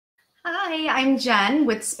Hi, I'm Jen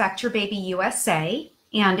with Spectra Baby USA,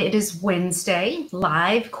 and it is Wednesday,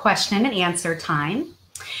 live question and answer time.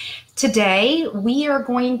 Today, we are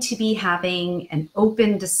going to be having an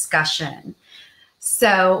open discussion.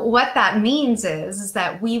 So what that means is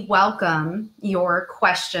that we welcome your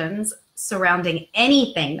questions surrounding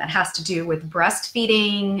anything that has to do with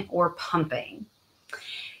breastfeeding or pumping.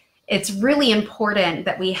 It's really important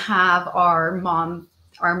that we have our moms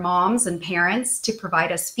and parents to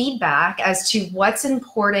provide us feedback as to what's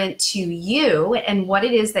important to you and what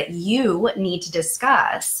it is that you need to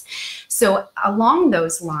discuss. So along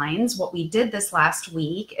those lines, what we did this last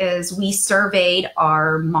week is we surveyed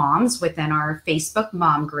our moms within our Facebook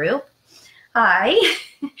mom group. Hi.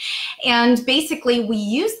 And basically we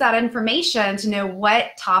used that information to know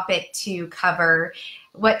what topic to cover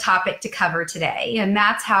today. And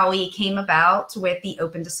that's how we came about with the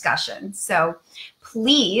open discussion. So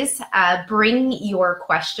please bring your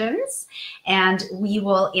questions and we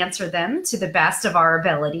will answer them to the best of our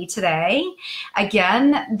ability today.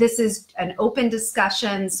 Again, this is an open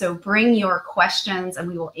discussion, so bring your questions and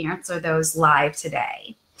we will answer those live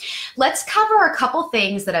today. Let's cover a couple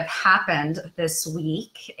things that have happened this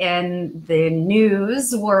week in the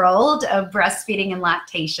news world of breastfeeding and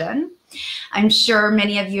lactation. I'm sure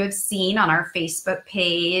many of you have seen on our Facebook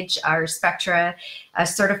page, our Spectra,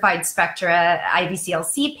 Certified Spectra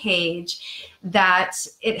IBCLC page, that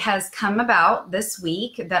it has come about this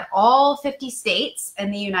week that all 50 states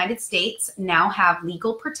in the United States now have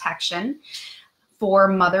legal protection for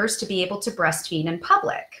mothers to be able to breastfeed in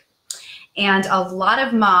public. And a lot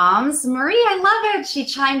of moms, Marie, I love it. She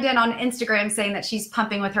chimed in on Instagram saying that she's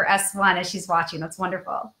pumping with her S1 as she's watching. That's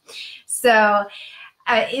wonderful. So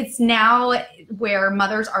it's now where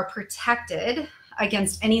mothers are protected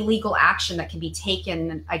against any legal action that can be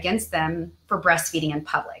taken against them for breastfeeding in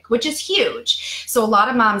public, which is huge. So a lot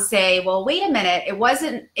of moms say, well, wait a minute, it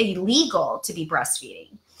wasn't illegal to be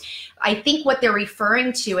breastfeeding. I think what they're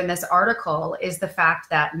referring to in this article is the fact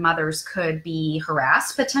that mothers could be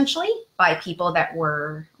harassed potentially by people that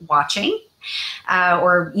were watching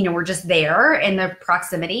or, were just there in the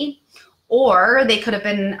proximity. Or they could have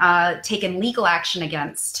been taken legal action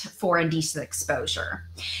against for indecent exposure.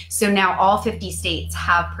 So now all 50 states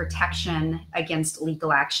have protection against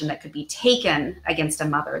legal action that could be taken against a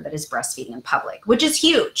mother that is breastfeeding in public, which is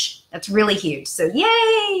huge. That's really huge. So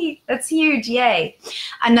yay, that's huge, yay.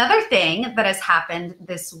 Another thing that has happened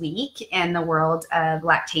this week in the world of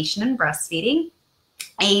lactation and breastfeeding,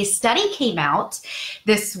 a study came out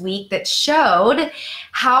this week that showed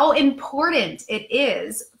how important it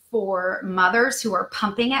is for mothers who are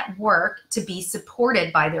pumping at work to be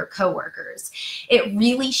supported by their coworkers. It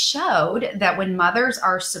really showed that when mothers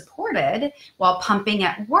are supported while pumping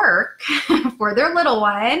at work for their little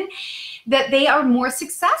one, that they are more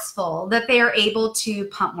successful, that they are able to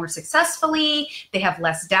pump more successfully, they have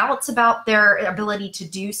less doubts about their ability to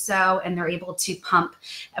do so, and they're able to pump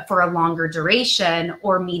for a longer duration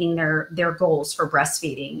or meeting their goals for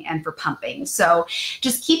breastfeeding and for pumping. So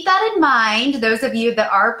just keep that in mind, those of you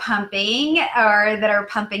that are pumping or that are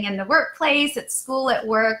pumping in the workplace, at school, at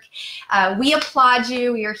work. We applaud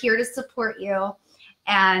you. We are here to support you.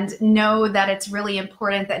 And know that it's really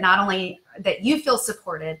important that not only that you feel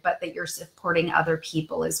supported, but that you're supporting other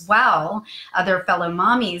people as well, other fellow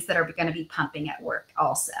mommies that are going to be pumping at work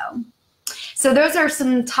also. So those are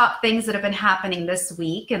some top things that have been happening this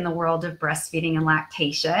week in the world of breastfeeding and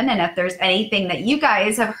lactation. And if there's anything that you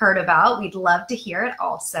guys have heard about, we'd love to hear it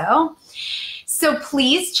also. So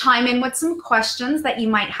please chime in with some questions that you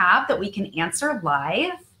might have that we can answer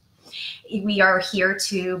live. We are here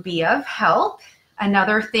to be of help.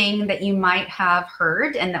 Another thing that you might have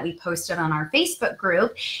heard and that we posted on our Facebook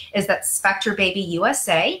group is that Spectra Baby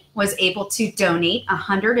USA was able to donate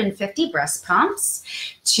 150 breast pumps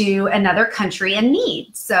to another country in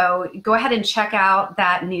need. So go ahead and check out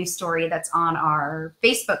that news story that's on our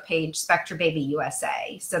Facebook page, Spectra Baby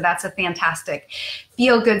USA. So that's a fantastic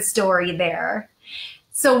feel-good story there.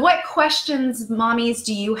 So what questions, mommies,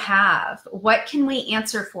 do you have? What can we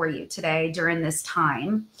answer for you today during this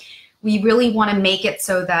time? We really want to make it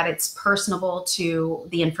so that it's personable to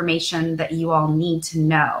the information that you all need to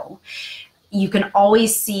know. You can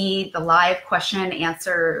always see the live question and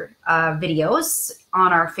answer videos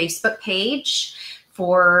on our Facebook page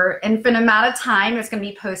for an infinite amount of time. It's going to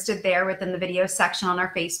be posted there within the video section on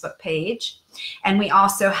our Facebook page. And we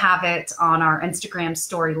also have it on our Instagram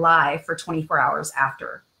story live for 24 hours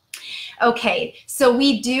after. Okay, so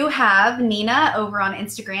we do have Nina over on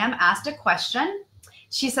Instagram asked a question.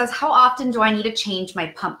 She says, how often do I need to change my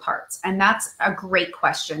pump parts? And that's a great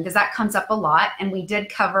question because that comes up a lot. And we did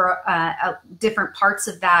cover different parts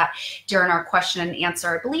of that during our question and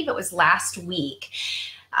answer. I believe it was last week.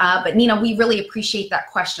 But we really appreciate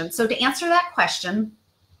that question. So to answer that question,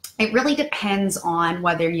 it really depends on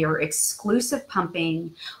whether you're exclusive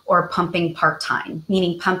pumping or pumping part-time,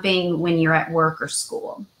 meaning pumping when you're at work or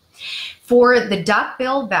school. For the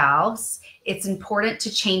duckbill valves, it's important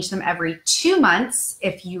to change them every 2 months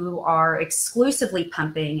if you are exclusively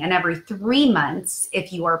pumping and every 3 months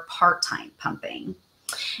if you are part-time pumping.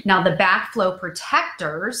 Now the backflow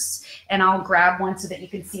protectors, and I'll grab one so that you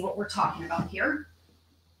can see what we're talking about here.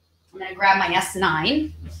 I'm going to grab my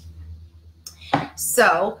S9.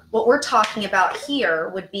 So what we're talking about here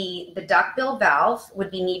would be the duckbill valve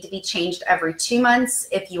would need to be changed every 2 months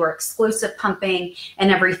if you are exclusive pumping and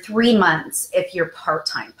every 3 months if you're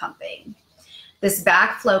part-time pumping. This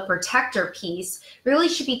backflow protector piece really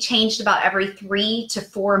should be changed about every 3 to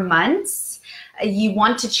 4 months. You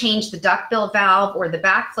want to change the duckbill valve or the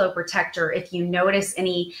backflow protector if you notice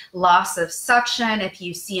any loss of suction, if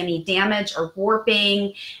you see any damage or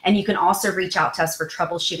warping, and you can also reach out to us for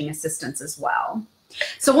troubleshooting assistance as well.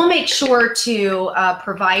 So we'll make sure to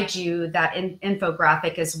provide you that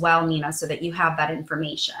infographic as well, Nina, so that you have that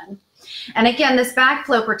information. And again, this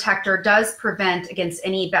backflow protector does prevent against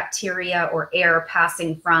any bacteria or air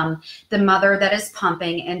passing from the mother that is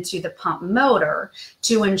pumping into the pump motor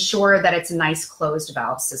to ensure that it's a nice closed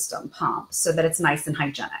valve system pump so that it's nice and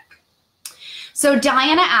hygienic. So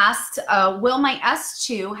Diana asked, will my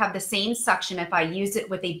S2 have the same suction if I use it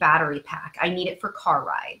with a battery pack? I need it for car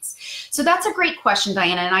rides. So that's a great question,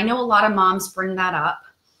 Diana, and I know a lot of moms bring that up.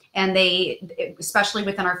 And they, especially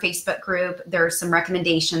within our Facebook group, there's some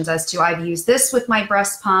recommendations as to I've used this with my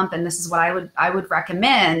breast pump and this is what I would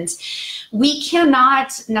recommend. We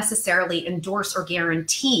cannot necessarily endorse or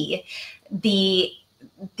guarantee the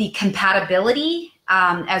compatibility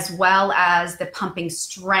as well as the pumping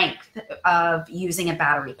strength of using a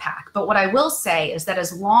battery pack. But what I will say is that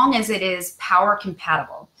as long as it is power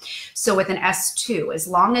compatible, so with an S2, as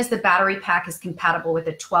long as the battery pack is compatible with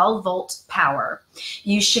a 12-volt power,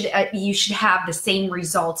 you should have the same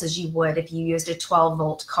results as you would if you used a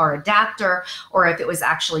 12-volt car adapter or if it was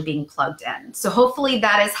actually being plugged in. So hopefully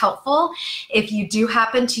that is helpful. If you do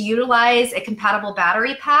happen to utilize a compatible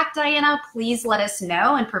battery pack, Diana, please let us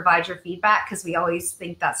know and provide your feedback because we always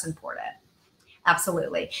think that's important.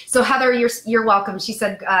 Absolutely. So Heather, you're welcome. She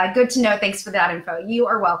said, good to know. Thanks for that info. You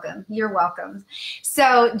are welcome. You're welcome.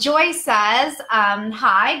 So Joy says,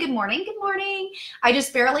 hi, good morning. Good morning. I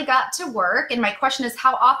just barely got to work. And my question is,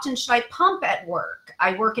 how often should I pump at work?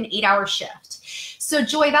 I work an 8-hour shift. So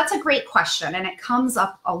Joy, that's a great question. And it comes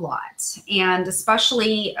up a lot. And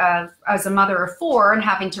especially as a mother of 4 and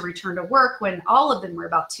having to return to work when all of them were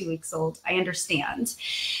about 2 weeks old, I understand.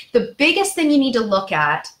 The biggest thing you need to look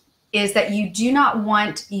at is that you do not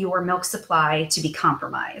want your milk supply to be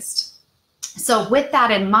compromised. So with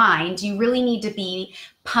that in mind, you really need to be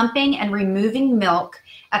pumping and removing milk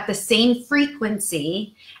at the same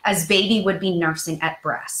frequency as baby would be nursing at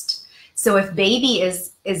breast. So if baby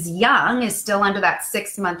is young, is still under that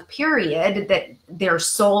 6-month period that their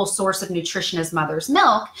sole source of nutrition is mother's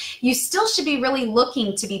milk, you still should be really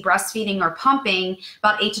looking to be breastfeeding or pumping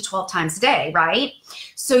about 8 to 12 times a day, right?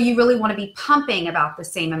 So you really want to be pumping about the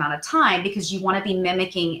same amount of time because you want to be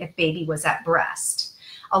mimicking if baby was at breast.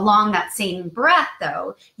 Along that same breath,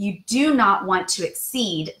 though, you do not want to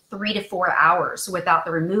exceed 3 to 4 hours without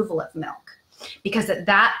the removal of milk, because at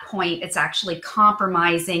that point it's actually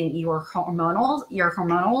compromising your hormonal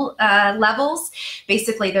levels.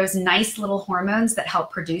 Basically, those nice little hormones that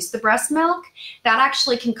help produce the breast milk, that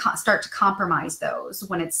actually can start to compromise those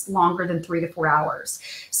when it's longer than 3 to 4 hours.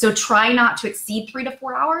 So try not to exceed 3 to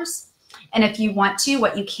 4 hours. And if you want to,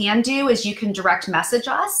 what you can do is you can direct message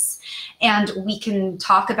us and we can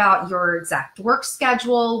talk about your exact work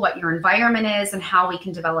schedule, what your environment is, and how we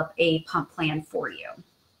can develop a pump plan for you.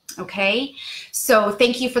 Okay, so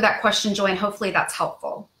thank you for that question, Joy, and hopefully that's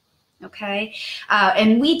helpful. Okay,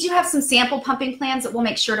 and we do have some sample pumping plans that we'll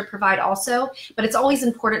make sure to provide also, but it's always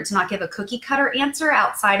important to not give a cookie cutter answer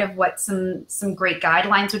outside of what some great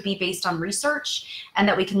guidelines would be based on research and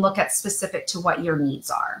that we can look at specific to what your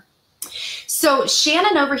needs are. So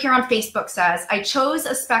Shannon over here on Facebook says, I chose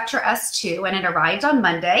a Spectra S2 and it arrived on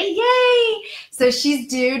Monday. Yay! So she's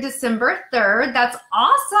due December 3rd. That's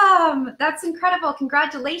awesome. That's incredible.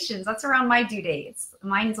 Congratulations. That's around my due dates.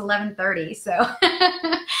 Mine's 11:30. So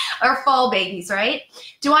our fall babies, right?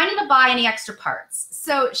 Do I need to buy any extra parts?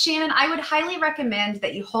 So Shannon, I would highly recommend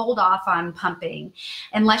that you hold off on pumping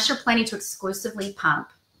unless you're planning to exclusively pump.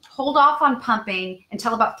 hold off on pumping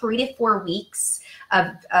until about 3 to 4 weeks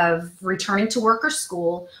of returning to work or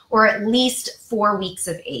school, or at least 4 weeks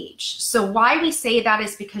of age. So why we say that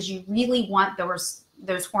is because you really want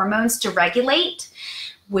those hormones to regulate,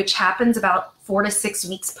 which happens about 4 to 6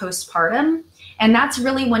 weeks postpartum. And that's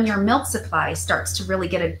really when your milk supply starts to really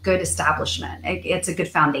get a good establishment. It's a good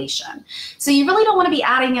foundation. So you really don't want to be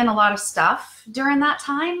adding in a lot of stuff during that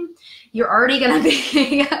time. You're already going to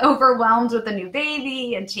be overwhelmed with a new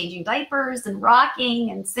baby and changing diapers and rocking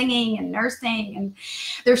and singing and nursing. And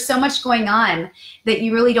there's so much going on that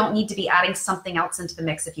you really don't need to be adding something else into the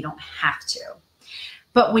mix if you don't have to.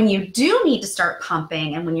 But when you do need to start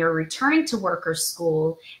pumping and when you're returning to work or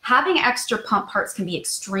school, having extra pump parts can be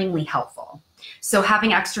extremely helpful. So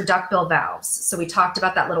having extra duckbill valves. So we talked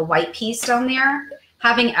about that little white piece down there.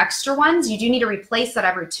 Having extra ones, you do need to replace that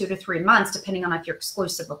every 2 to 3 months, depending on if you're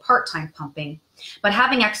exclusive or part-time pumping. But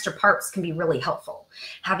having extra parts can be really helpful.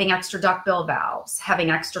 Having extra duckbill valves, having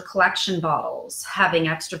extra collection bottles, having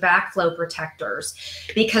extra backflow protectors,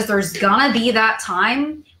 because there's gonna be that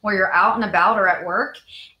time where you're out and about or at work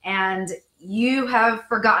and you have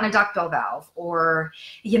forgotten a duckbill valve, or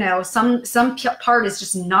some part is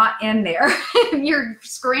just not in there and you're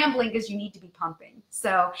scrambling because you need to be pumping.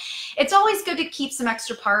 So it's always good to keep some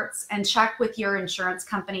extra parts and check with your insurance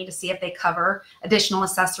company to see if they cover additional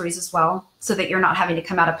accessories as well, so that you're not having to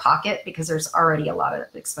come out of pocket, because there's already a lot of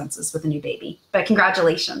expenses with a new baby. But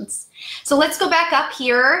congratulations. So let's go back up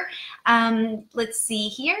here. Let's see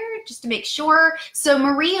here, just to make sure. So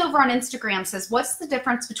Marie over on Instagram says, what's the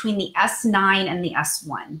difference between the S9 and the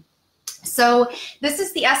S1? So this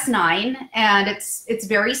is the S9, and it's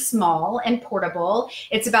very small and portable.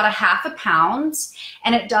 It's about 1/2 pound,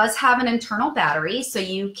 and it does have an internal battery, so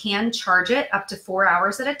you can charge it up to 4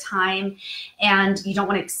 hours at a time, and you don't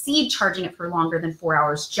want to exceed charging it for longer than 4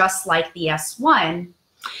 hours, just like the S1.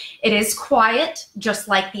 It is quiet, just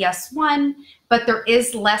like the S1, but there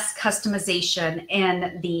is less customization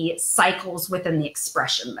in the cycles within the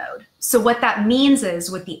expression mode. So what that means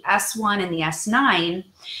is, with the S1 and the S9,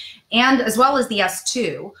 and as well as the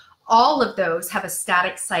S2, all of those have a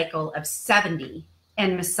static cycle of 70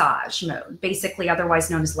 in massage mode, basically otherwise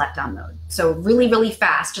known as letdown mode. So really, really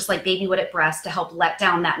fast, just like baby would at breast, to help let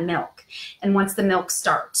down that milk. And once the milk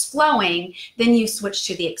starts flowing, then you switch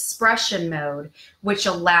to the expression mode, which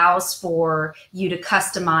allows for you to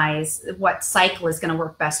customize what cycle is going to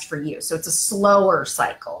work best for you. So it's a slower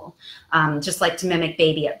cycle, just like to mimic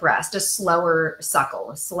baby at breast, a slower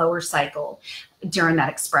suckle, a slower cycle during that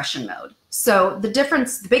expression mode. So the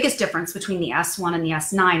biggest difference between the S1 and the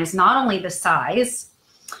S9 is not only the size.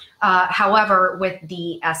 However, with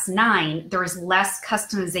the S9, there is less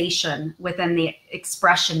customization within the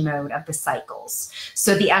expression mode of the cycles.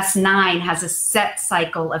 So the S9 has a set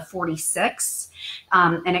cycle of 46.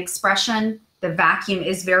 An expression, the vacuum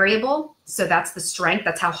is variable. So that's the strength.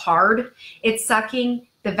 That's how hard it's sucking.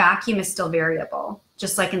 The vacuum is still variable,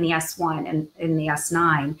 just like in the S1 and in the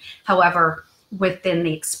S9. However, within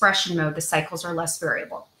the expression mode, the cycles are less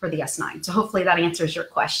variable for the S9. So hopefully that answers your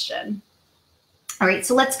question. All right,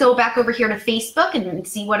 so let's go back over here to Facebook and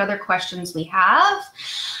see what other questions we have.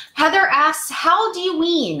 Heather asks, how do you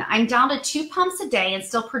wean? I'm down to 2 pumps a day and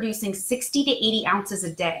still producing 60 to 80 ounces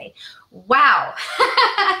a day. Wow,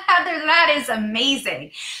 Heather, that is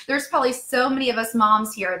amazing. There's probably so many of us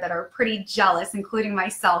moms here that are pretty jealous, including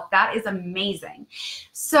myself. That is amazing.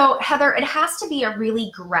 So Heather, it has to be a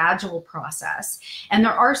really gradual process. And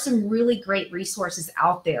there are some really great resources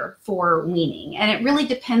out there for weaning. And it really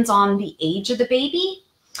depends on the age of the baby.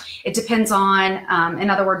 It depends on, in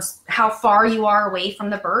other words, how far you are away from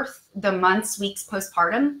the birth, the months, weeks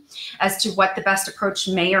postpartum, as to what the best approach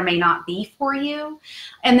may or may not be for you.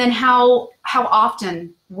 And then how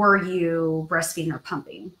often were you breastfeeding or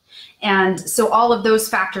pumping? And so all of those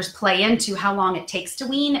factors play into how long it takes to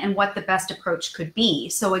wean and what the best approach could be.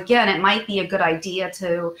 So again, it might be a good idea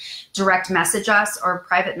to direct message us or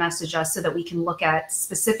private message us so that we can look at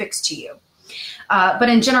specifics to you. But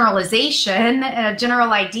in generalization, a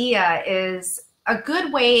general idea is a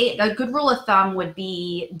good rule of thumb would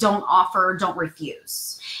be don't offer, don't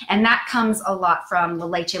refuse. And that comes a lot from the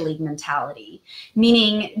Leche League mentality,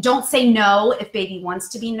 meaning don't say no if baby wants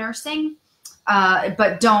to be nursing,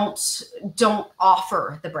 but don't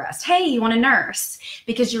offer the breast. Hey, you want to nurse?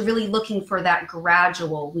 Because you're really looking for that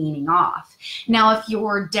gradual weaning off. Now, if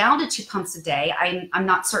you're down to 2 pumps a day, I'm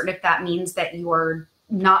not certain if that means that you're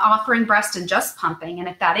not offering breast and just pumping. And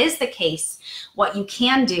if that is the case, what you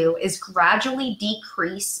can do is gradually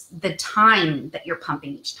decrease the time that you're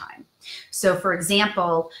pumping each time. So for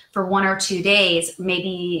example, for 1 or 2 days,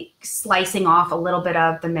 maybe slicing off a little bit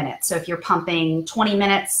of the minutes. So if you're pumping 20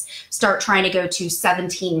 minutes, start trying to go to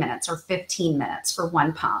 17 minutes or 15 minutes for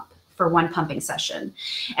one pump, for one pumping session.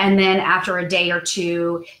 And then after a day or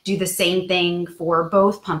two, do the same thing for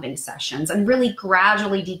both pumping sessions and really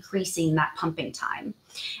gradually decreasing that pumping time.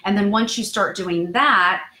 And then once you start doing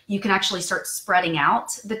that, you can actually start spreading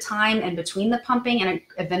out the time in between the pumping and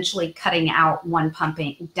eventually cutting out one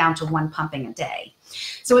pumping down to one pumping a day.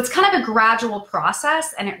 So it's kind of a gradual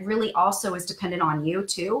process, and it really also is dependent on you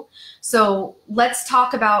too. So let's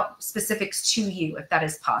talk about specifics to you if that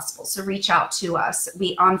is possible. So reach out to us.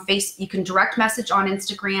 You can direct message on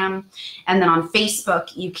Instagram, and then on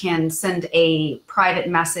Facebook, you can send a private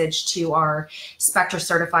message to our Spectra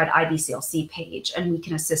certified IBCLC page, and we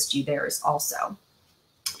can assist you there also.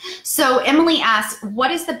 So Emily asks, what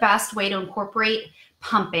is the best way to incorporate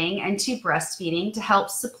pumping into breastfeeding to help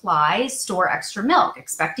store extra milk?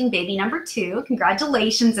 Expecting baby number 2.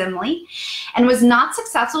 Congratulations, Emily. And was not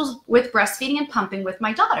successful with breastfeeding and pumping with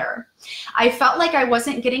my daughter. I felt like I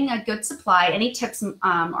wasn't getting a good supply. Any tips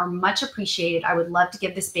are much appreciated. I would love to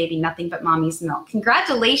give this baby nothing but mommy's milk.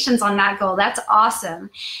 Congratulations on that goal. That's awesome.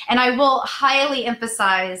 And I will highly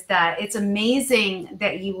emphasize that it's amazing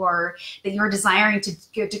that you're desiring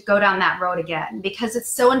to go down that road again, because it's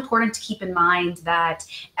so important to keep in mind that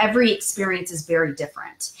every experience is very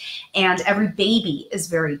different and every baby is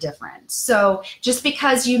very different. So just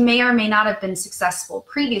because you may or may not have been successful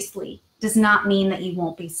previously does not mean that you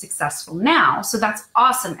won't be successful now. So that's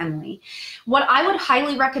awesome, Emily. What I would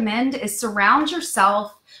highly recommend is surround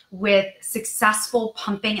yourself with successful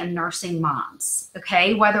pumping and nursing moms,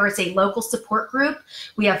 okay? Whether it's a local support group,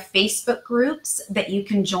 we have Facebook groups that you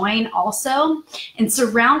can join also, and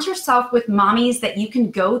surround yourself with mommies that you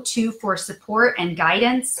can go to for support and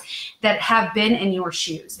guidance that have been in your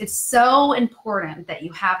shoes. It's so important that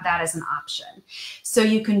you have that as an option. So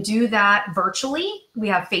you can do that virtually. We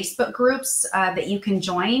have Facebook groups that you can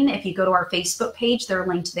join. If you go to our Facebook page, they're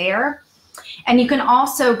linked there. And you can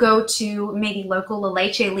also go to maybe local La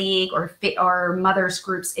Leche League or mothers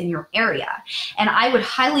groups in your area. And I would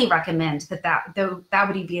highly recommend that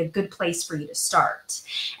would be a good place for you to start.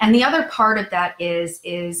 And the other part of that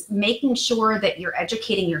is making sure that you're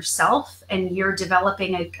educating yourself and you're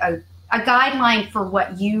developing a guideline for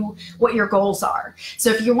what your goals are. So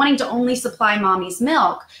if you're wanting to only supply mommy's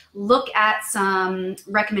milk, look at some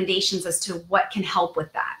recommendations as to what can help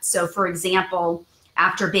with that. So for example,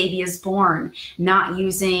 after baby is born, not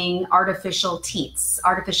using artificial teats,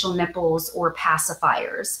 artificial nipples, or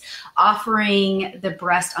pacifiers, offering the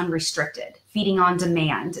breast unrestricted. Feeding on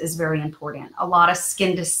demand is very important. A lot of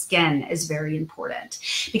skin to skin is very important,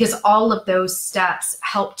 because all of those steps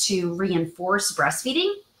help to reinforce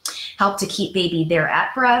breastfeeding, help to keep baby there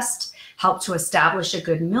at breast, help to establish a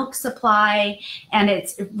good milk supply, and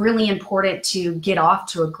it's really important to get off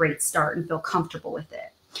to a great start and feel comfortable with it.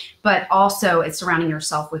 But also it's surrounding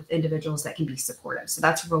yourself with individuals that can be supportive. So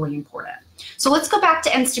that's really important. So let's go back to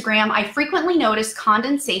Instagram. I frequently notice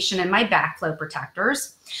condensation in my backflow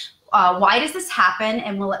protectors. Why does this happen?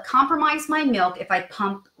 And will it compromise my milk if I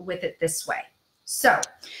pump with it this way? So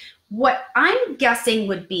what I'm guessing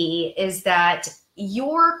would be is that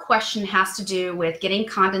your question has to do with getting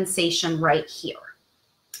condensation right here.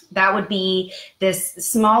 That would be this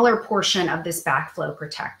smaller portion of this backflow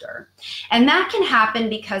protector. And that can happen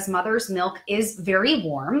because mother's milk is very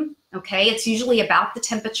warm, okay? It's usually about the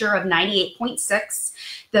temperature of 98.6,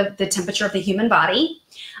 the temperature of the human body.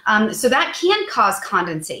 So that can cause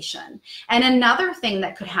condensation. And another thing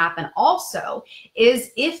that could happen also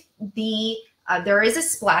is if there is a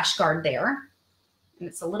splash guard there, and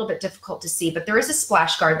it's a little bit difficult to see, but there is a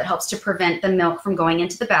splash guard that helps to prevent the milk from going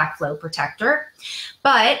into the backflow protector.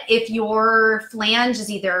 But if your flange is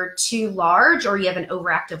either too large or you have an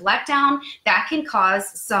overactive letdown, that can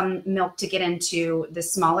cause some milk to get into the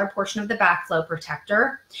smaller portion of the backflow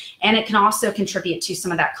protector. And it can also contribute to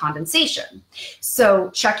some of that condensation. So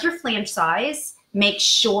check your flange size. Make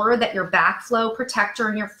sure that your backflow protector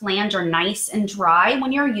and your flange are nice and dry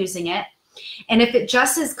when you're using it. And if it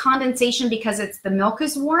just is condensation because the milk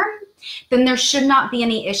is warm, then there should not be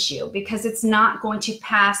any issue, because it's not going to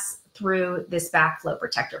pass through this backflow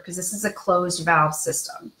protector, because this is a closed valve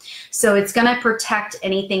system. So it's going to protect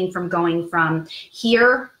anything from going from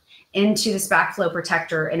here into this backflow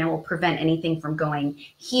protector, and it will prevent anything from going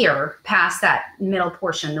here past that middle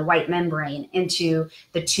portion, the white membrane, into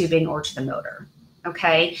the tubing or to the motor.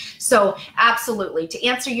 Okay, so absolutely. To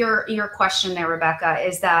answer your question there, Rebecca,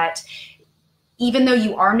 is that even though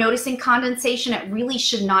you are noticing condensation, it really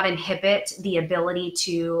should not inhibit the ability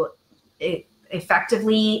to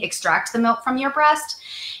effectively extract the milk from your breast.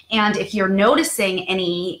 And if you're noticing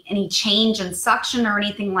any change in suction or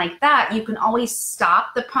anything like that, you can always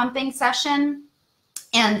stop the pumping session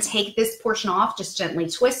and take this portion off, just gently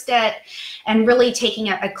twist it, and really taking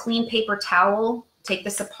a clean paper towel, take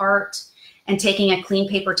this apart, and taking a clean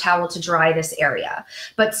paper towel to dry this area.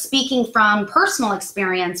 But speaking from personal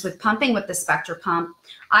experience with pumping with the Spectra pump,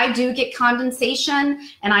 I do get condensation,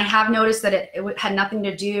 and I have noticed that it had nothing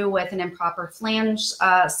to do with an improper flange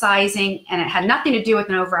sizing, and it had nothing to do with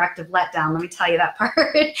an overactive letdown. Let me tell you that part.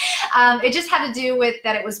 It just had to do with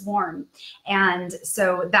that it was warm. And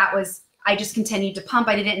so that was, I just continued to pump.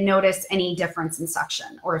 I didn't notice any difference in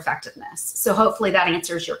suction or effectiveness. So hopefully that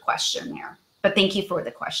answers your question there. But thank you for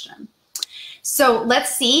the question. So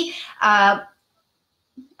let's see.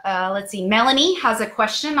 Melanie has a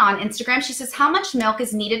question on Instagram. She says, how much milk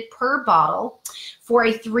is needed per bottle for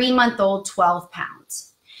a 3-month-old 12 pounds?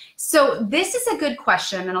 So this is a good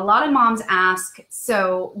question, and a lot of moms ask,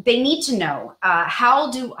 so they need to know,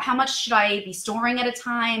 how much should I be storing at a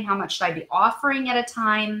time? How much should I be offering at a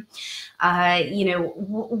time? You know,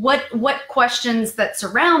 what questions that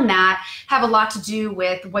surround that have a lot to do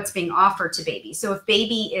with what's being offered to baby. So if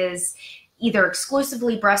baby is either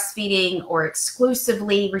exclusively breastfeeding or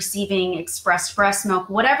exclusively receiving express breast milk,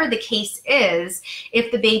 whatever the case is,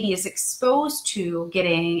 if the baby is exposed to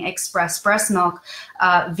getting express breast milk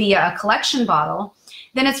via a collection bottle,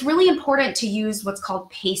 then it's really important to use what's called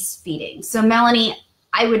pace feeding. So Melanie,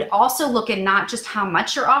 I would also look at not just how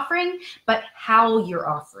much you're offering, but how you're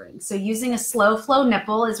offering. So using a slow flow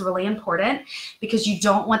nipple is really important because you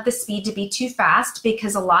don't want the speed to be too fast,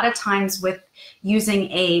 because a lot of times with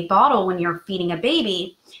using a bottle when you're feeding a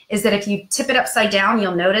baby is that if you tip it upside down,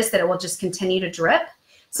 you'll notice that it will just continue to drip.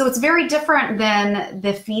 So it's very different than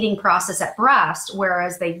the feeding process at breast,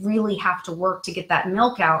 whereas they really have to work to get that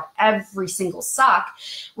milk out every single suck,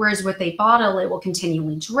 whereas with a bottle, it will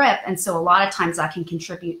continually drip. And so a lot of times that can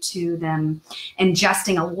contribute to them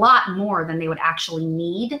ingesting a lot more than they would actually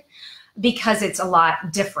need, because it's a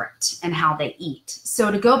lot different in how they eat.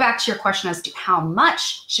 So to go back to your question as to how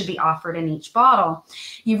much should be offered in each bottle,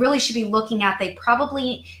 you really should be looking at, they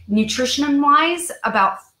probably nutrition-wise,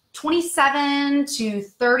 about 27 to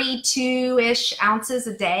 32-ish ounces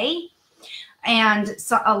a day. And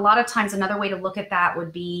so a lot of times another way to look at that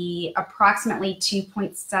would be approximately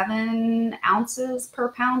 2.7 ounces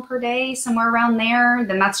per pound per day, somewhere around there.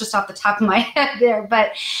 Then that's just off the top of my head there.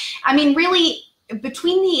 But I mean, really,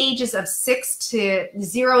 between the ages of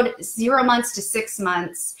 0 months to 6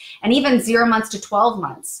 months, and even 0 months to 12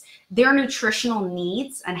 months, their nutritional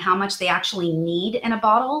needs and how much they actually need in a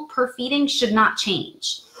bottle per feeding should not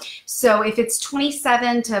change. So if it's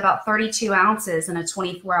 27 to about 32 ounces in a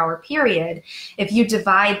 24-hour period, if you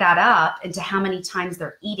divide that up into how many times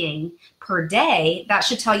they're eating per day, that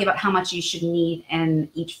should tell you about how much you should need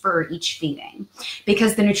for each feeding,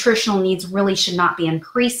 because the nutritional needs really should not be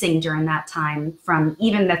increasing during that time, from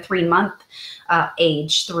even the 3-month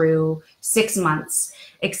age through 6 months,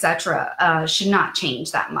 etc. Should not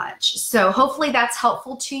change that much. So hopefully that's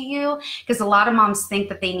helpful to you, because a lot of moms think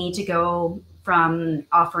that they need to go from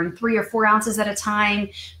offering 3 or 4 ounces at a time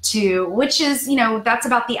to, which is, you know, that's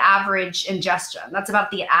about the average ingestion. That's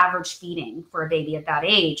about the average feeding for a baby at that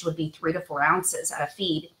age would be 3 to 4 ounces at a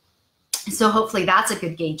feed. So hopefully that's a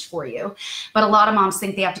good gauge for you. But a lot of moms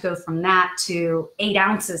think they have to go from that to 8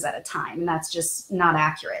 ounces at a time, and that's just not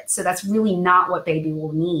accurate. So that's really not what baby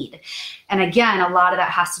will need. And again, a lot of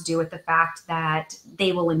that has to do with the fact that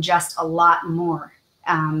they will ingest a lot more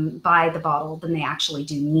by the bottle than they actually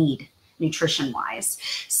do need, nutrition-wise.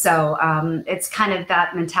 So it's kind of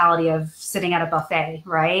that mentality of sitting at a buffet,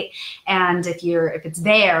 right? And if it's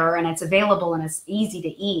there and it's available and it's easy to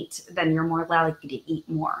eat, then you're more likely to eat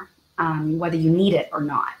more, whether you need it or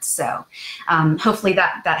not. So hopefully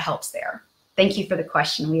that helps there. Thank you for the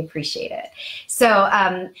question. We appreciate it. So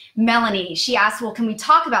Melanie, she asked, well, can we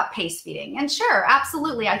talk about pace feeding? And sure,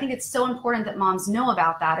 absolutely. I think it's so important that moms know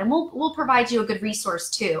about that. And we'll provide you a good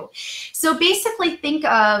resource too. So basically think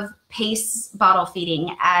of pace bottle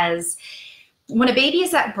feeding as when a baby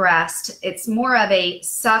is at breast, it's more of a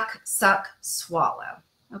suck, suck, swallow.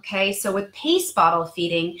 Okay, so with pace bottle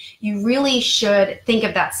feeding, you really should think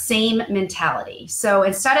of that same mentality. So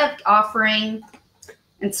instead of, well,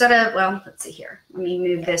 let's see here. Let me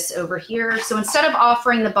move this over here. So instead of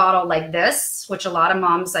offering the bottle like this, which a lot of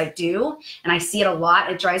moms do, and I see it a lot,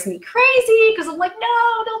 it drives me crazy because I'm like,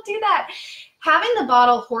 no, don't do that. Having the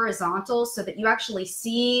bottle horizontal so that you actually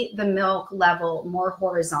see the milk level more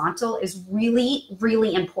horizontal is really,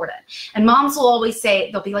 really important. And moms will always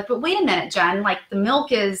say, they'll be like, but wait a minute, Jen, like the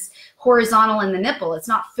milk is horizontal in the nipple. It's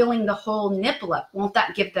not filling the whole nipple up. Won't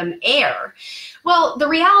that give them air? Well, the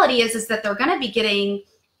reality is that they're going to be getting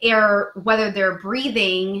air whether they're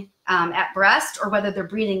breathing at breast or whether they're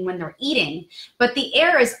breathing when they're eating. But the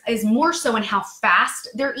air is more so in how fast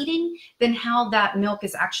they're eating than how that milk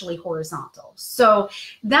is actually horizontal. So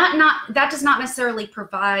that does not necessarily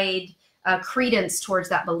provide credence towards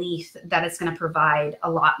that belief that it's going to provide a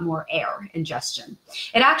lot more air ingestion.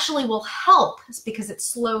 It actually will help because it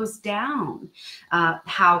slows down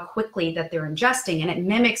how quickly that they're ingesting, and it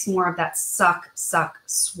mimics more of that suck, suck,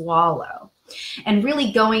 swallow. And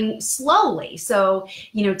really going slowly. So,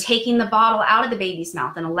 you know, taking the bottle out of the baby's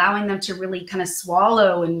mouth and allowing them to really kind of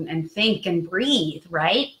swallow and think and breathe,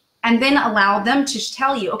 right? And then allow them to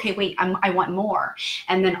tell you, okay, wait, I want more.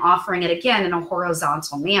 And then offering it again in a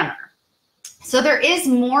horizontal manner. So there is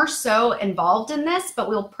more so involved in this, but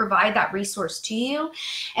we'll provide that resource to you.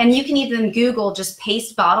 And you can even Google just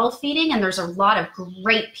paced bottle feeding, and there's a lot of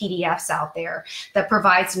great PDFs out there that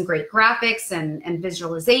provide some great graphics and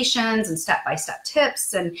visualizations and step-by-step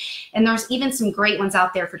tips. And there's even some great ones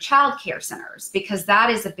out there for child care centers, because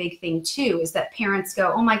that is a big thing too, is that parents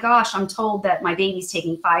go, oh my gosh, I'm told that my baby's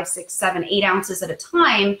taking 5, 6, 7, 8 ounces at a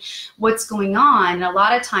time. What's going on? And a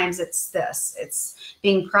lot of times it's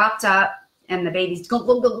being propped up, and the babies go,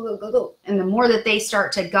 go, go, go, go, go. And the more that they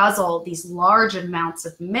start to guzzle these large amounts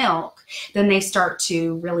of milk, then they start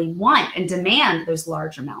to really want and demand those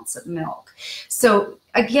large amounts of milk. So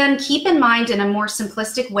again, keep in mind in a more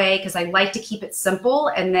simplistic way, because I like to keep it simple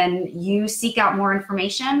and then you seek out more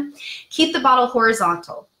information, keep the bottle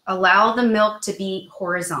horizontal. Allow the milk to be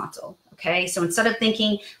horizontal, okay? So instead of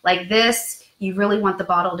thinking like this, you really want the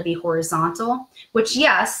bottle to be horizontal, which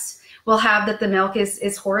yes, we'll have that the milk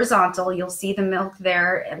is horizontal. You'll see the milk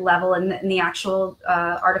there at level in the actual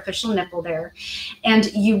artificial nipple there.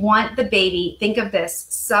 And you want the baby, think of this,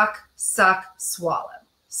 suck, suck, swallow.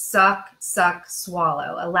 Suck, suck,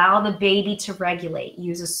 swallow. Allow the baby to regulate.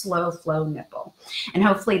 Use a slow flow nipple. And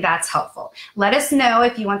hopefully that's helpful. Let us know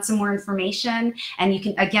if you want some more information. And you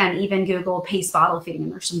can, again, even Google paced bottle feeding.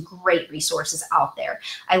 And there's some great resources out there.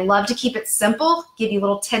 I love to keep it simple, give you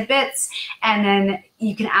little tidbits, and then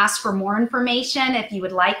you can ask for more information if you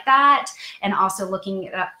would like that, and also looking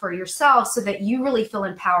it up for yourself so that you really feel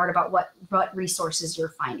empowered about what resources you're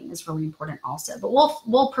finding is really important also. But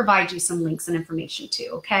we'll provide you some links and information too,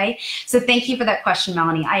 okay? So thank you for that question,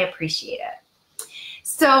 Melanie. I appreciate it.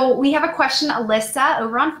 So we have a question. Alyssa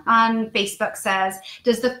over on Facebook says,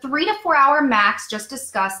 does the 3 to 4 hour max just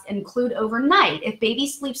discussed include overnight? If baby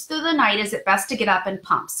sleeps through the night, is it best to get up and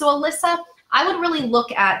pump? So Alyssa, I would really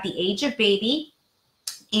look at the age of baby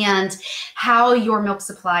and how your milk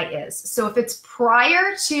supply is. So if it's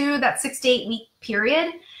prior to that 6 to 8 week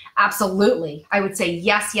period, absolutely, I would say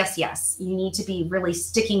yes, yes, yes. You need to be really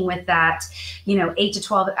sticking with that, 8 to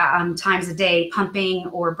 12 times a day, pumping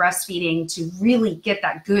or breastfeeding to really get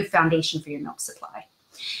that good foundation for your milk supply.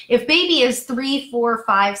 If baby is 3, 4,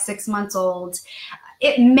 5, 6 months old,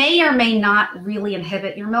 it may or may not really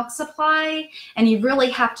inhibit your milk supply, and you really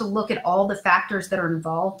have to look at all the factors that are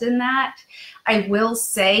involved in that. I will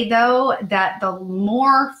say, though, that the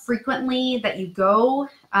more frequently that you go,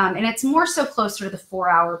 and it's more so closer to the 4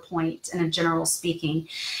 hour point in a general speaking,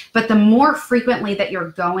 but the more frequently that you're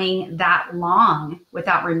going that long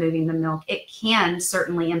without removing the milk, it can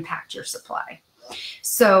certainly impact your supply.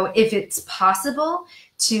 So if it's possible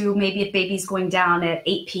to, maybe if baby's going down at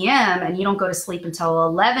 8 p.m. and you don't go to sleep until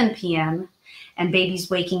 11 p.m. and baby's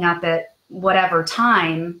waking up at whatever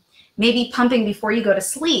time, maybe pumping before you go to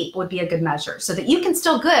sleep would be a good measure so that you can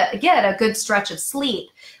still get a good stretch of sleep,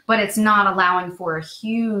 but it's not allowing for a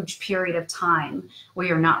huge period of time where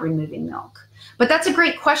you're not removing milk. But that's a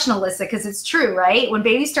great question, Alyssa, because it's true, right? When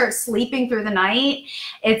baby starts sleeping through the night,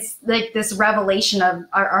 it's like this revelation of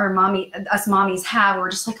us mommies have. We're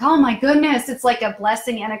just like, oh my goodness, it's like a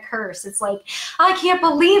blessing and a curse. It's like, I can't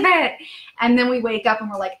believe it. And then we wake up and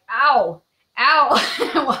we're like, ow, ow,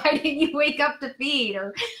 why didn't you wake up to feed?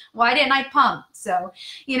 Or why didn't I pump? So,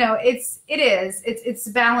 it's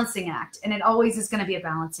a balancing act, and it always is going to be a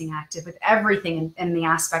balancing act with everything in the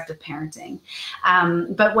aspect of parenting.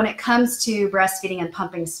 But when it comes to breastfeeding and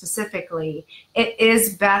pumping specifically, it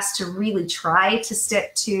is best to really try to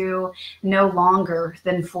stick to no longer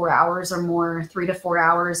than 4 hours or more. 3 to 4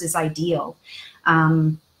 hours is ideal.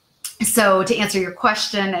 So to answer your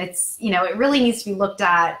question, it really needs to be looked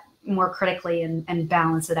at more critically and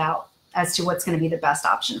balance it out as to what's going to be the best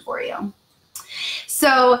option for you.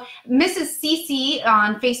 So Mrs. Cece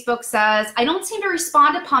on Facebook says, I don't seem to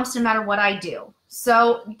respond to pumps no matter what I do.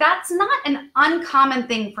 So that's not an uncommon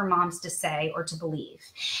thing for moms to say or to believe.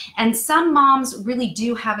 And some moms really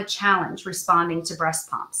do have a challenge responding to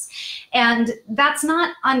breast pumps. And that's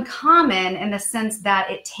not uncommon in the sense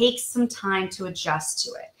that it takes some time to adjust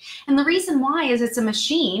to it. And the reason why is it's a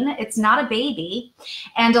machine, it's not a baby,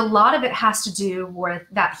 and a lot of it has to do with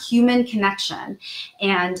that human connection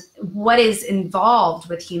and what is involved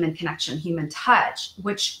with human connection, human touch,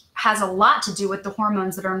 which has a lot to do with the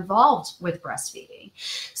hormones that are involved with breastfeeding.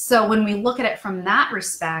 So when we look at it from that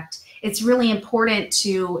respect, it's really important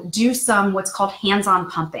to do some what's called hands-on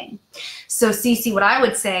pumping. So Cece, what I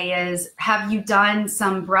would say is, have you done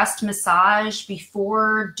some breast massage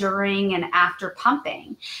before, during, and after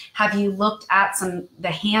pumping? Have you looked at the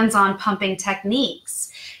hands-on pumping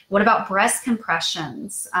techniques? What about breast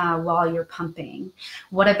compressions while you're pumping?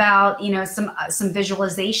 What about, some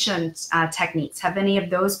visualization techniques? Have any of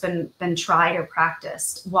those been tried or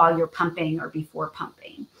practiced while you're pumping or before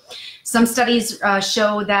pumping? Some studies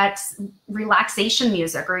show that relaxation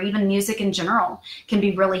music, or even music in general, can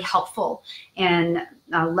be really helpful in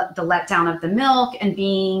the letdown of the milk and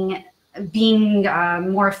being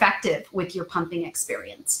more effective with your pumping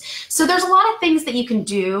experience. So there's a lot of things that you can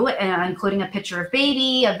do, including a picture of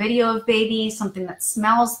baby, a video of baby, something that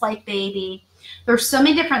smells like baby. There's so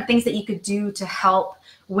many different things that you could do to help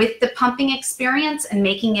with the pumping experience and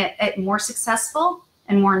making it more successful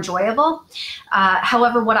and more enjoyable.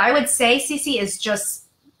 However, what I would say, Cece, is just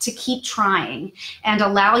to keep trying and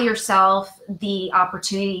allow yourself the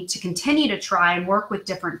opportunity to continue to try and work with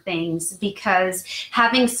different things, because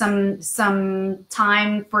having some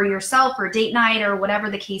time for yourself or date night or whatever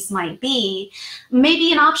the case might be may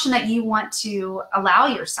be an option that you want to allow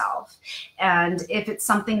yourself. And if it's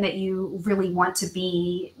something that you really want to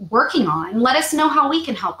be working on, let us know how we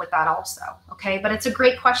can help with that also. Okay, but it's a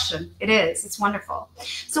great question. It is. It's wonderful.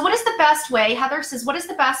 So what is the best way? Heather says, what is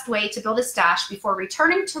the best way to build a stash before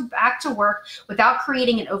returning back to work without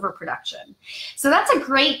creating an overproduction? So that's a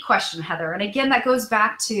great question, Heather. And again, that goes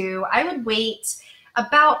back to, I would wait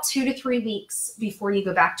about 2 to 3 weeks before you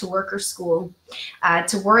go back to work or school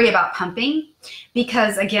to worry about pumping,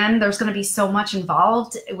 because again, there's going to be so much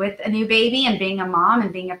involved with a new baby and being a mom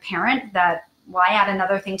and being a parent that why add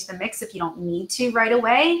another thing to the mix if you don't need to right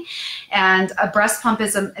away? And a breast pump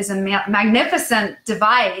is a magnificent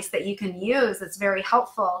device that you can use that's very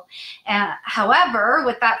helpful. However,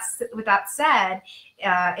 with that said,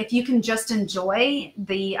 if you can just enjoy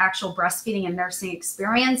the actual breastfeeding and nursing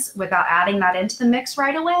experience without adding that into the mix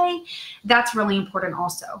right away, that's really important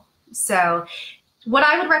also. So what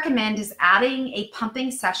I would recommend is adding a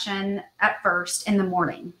pumping session at first in the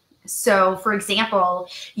morning. So for example,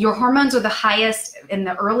 your hormones are the highest in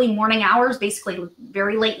the early morning hours, basically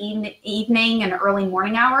very late evening and early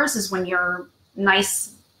morning hours is when your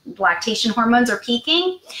nice lactation hormones are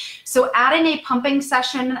peaking. So adding a pumping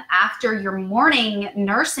session after your morning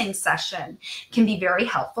nursing session can be very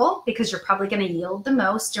helpful, because you're probably going to yield the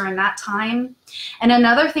most during that time. And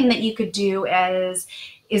another thing that you could do is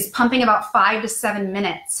pumping about 5 to 7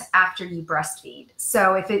 minutes after you breastfeed.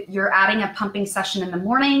 So if you're adding a pumping session in the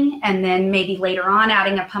morning and then maybe later on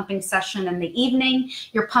adding a pumping session in the evening,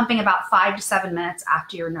 you're pumping about 5 to 7 minutes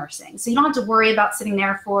after you're nursing. So you don't have to worry about sitting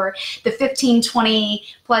there for the 15, 20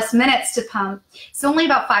 plus minutes to pump. So only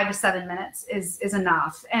about 5 to 7 minutes is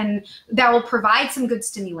enough. And that will provide some good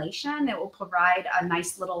stimulation. It will provide a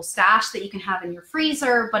nice little stash that you can have in your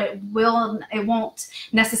freezer, but it won't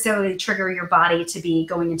necessarily trigger your body to be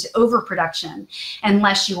going into overproduction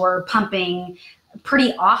unless you're pumping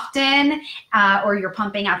pretty often or you're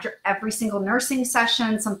pumping after every single nursing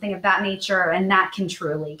session, something of that nature, and that can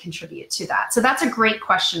truly contribute to that. So that's a great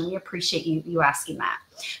question. We appreciate you asking that.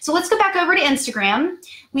 So let's go back over to Instagram.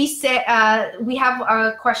 We have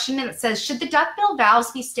a question that says, should the duckbill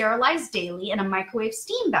valves be sterilized daily in a microwave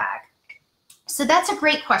steam bag? So that's a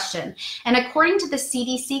great question. And according to the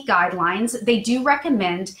CDC guidelines, they do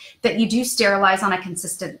recommend that you do sterilize on a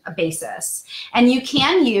consistent basis. And you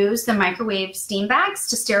can use the microwave steam bags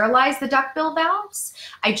to sterilize the duckbill valves.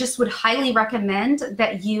 I just would highly recommend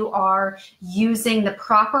that you are using the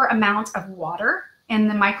proper amount of water in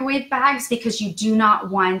the microwave bags, because you do not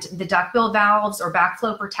want the duckbill valves or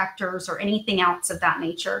backflow protectors or anything else of that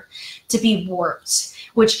nature to be warped,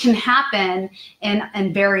 which can happen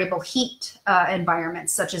in variable heat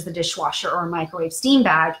environments such as the dishwasher or a microwave steam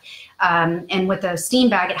bag. And with a steam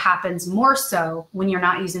bag, it happens more so when you're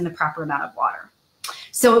not using the proper amount of water.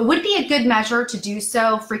 So it would be a good measure to do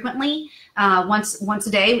so frequently. Once a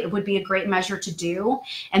day, it would be a great measure to do,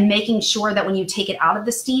 and making sure that when you take it out of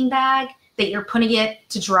the steam bag, that you're putting it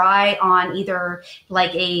to dry on either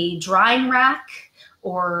like a drying rack,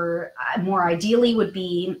 or more ideally would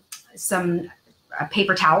be some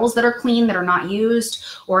paper towels that are clean, that are not used,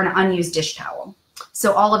 or an unused dish towel.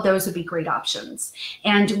 So all of those would be great options.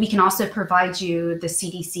 And we can also provide you the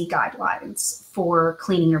CDC guidelines for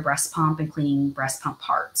cleaning your breast pump and cleaning breast pump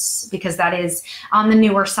parts, because that is on the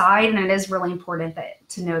newer side, and it is really important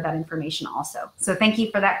to know that information also. So thank you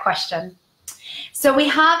for that question. So we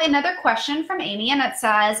have another question from Amy, and it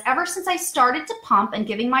says, ever since I started to pump and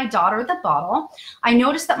giving my daughter the bottle, I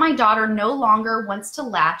noticed that my daughter no longer wants to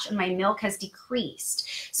latch and my milk has decreased.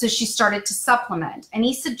 So she started to supplement.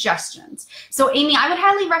 Any suggestions? So Amy, I would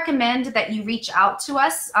highly recommend that you reach out to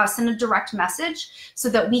us, send a direct message so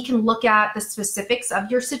that we can look at the specifics of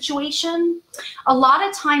your situation. A lot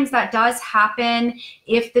of times that does happen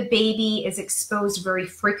if the baby is exposed very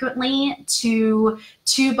frequently to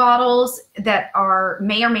bottles that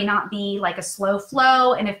may or may not be like a slow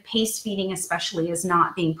flow, and if pace feeding especially is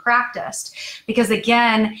not being practiced, because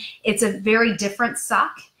again, it's a very different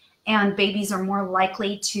suck, and babies are more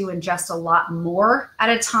likely to ingest a lot more at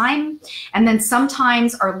a time, and then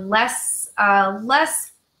sometimes are less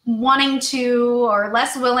wanting to, or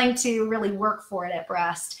less willing to really work for it at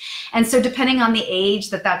breast. And so depending on the age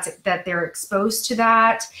that they're exposed to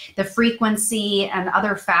that, the frequency and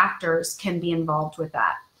other factors can be involved with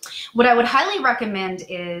that. What I would highly recommend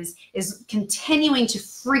is continuing to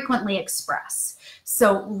frequently express.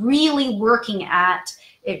 So really working at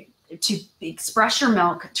it to express your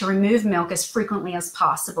milk, to remove milk as frequently as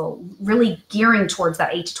possible, really gearing towards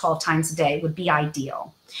that 8 to 12 times a day would be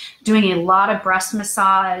ideal. Doing a lot of breast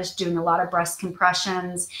massage, doing a lot of breast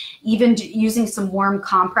compressions, even using some warm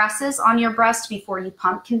compresses on your breast before you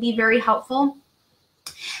pump can be very helpful.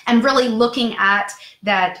 And really looking at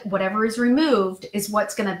that whatever is removed is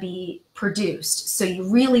what's going to be produced. So you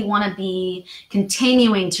really want to be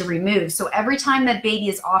continuing to remove. So every time that baby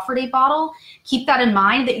is offered a bottle, keep that in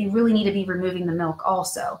mind, that you really need to be removing the milk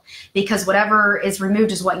also, because whatever is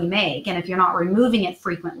removed is what you make. And if you're not removing it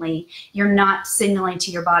frequently, you're not signaling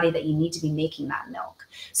to your body that you need to be making that milk.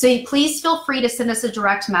 So please feel free to send us a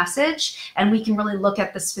direct message, and we can really look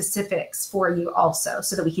at the specifics for you also,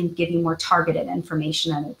 so that we can give you more targeted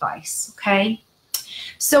information and advice, okay?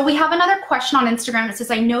 So we have another question on Instagram that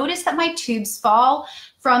says, I noticed that my tubes fall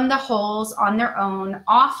from the holes on their own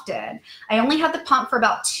often. I only had the pump for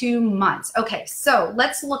about 2 months. Okay, so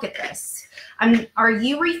let's look at this. Are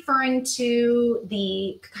you referring to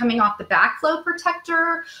the coming off the backflow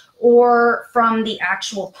protector, or from the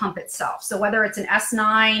actual pump itself? So whether it's an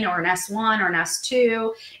S9 or an S1 or an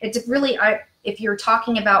S2, it's really, if you're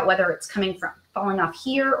talking about whether it's falling off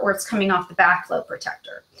here or it's coming off the backflow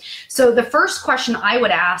protector. So the first question I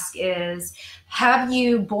would ask is, have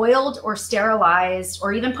you boiled or sterilized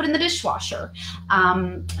or even put in the dishwasher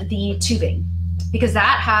the tubing? Because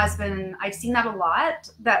that has been, I've seen that a lot,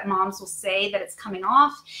 that moms will say that it's coming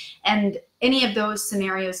off, and any of those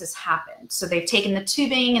scenarios has happened. So they've taken the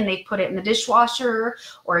tubing and they've put it in the dishwasher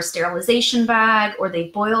or a sterilization bag, or they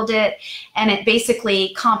boiled it, and it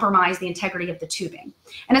basically compromised the integrity of the tubing.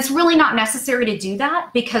 And it's really not necessary to do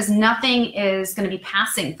that, because nothing is going to be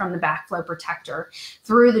passing from the backflow protector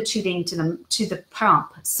through the tubing to the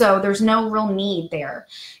pump. So there's no real need there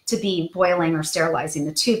to be boiling or sterilizing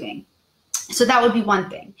the tubing. So that would be one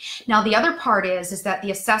thing. Now, the other part is that the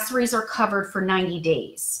accessories are covered for 90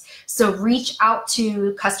 days. So reach out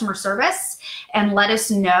to customer service and let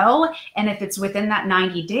us know. And if it's within that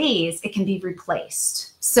 90 days, it can be replaced.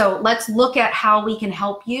 So let's look at how we can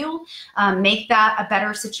help you make that a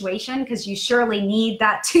better situation, because you surely need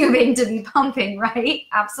that tubing to be pumping, right?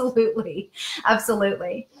 Absolutely.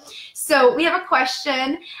 Absolutely. So we have a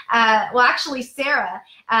question. Well, actually, Sarah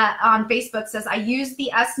on Facebook says, I use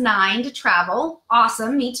the S9 to travel.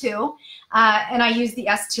 Awesome. Me too. And I use the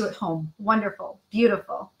S2 at home. Wonderful.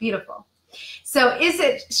 Beautiful. Beautiful. So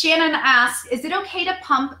Shannon asks, is it okay to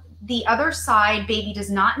pump the other side baby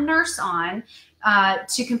does not nurse on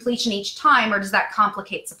to completion each time, or does that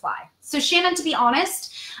complicate supply? So Shannon, to be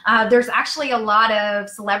honest, there's actually a lot of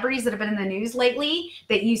celebrities that have been in the news lately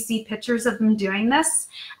that you see pictures of them doing this,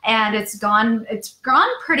 and it's gone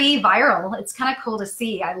pretty viral. It's kind of cool to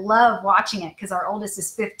see. I love watching it because our oldest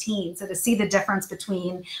is 15, so to see the difference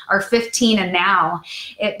between our 15 and now,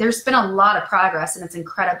 there's been a lot of progress, and it's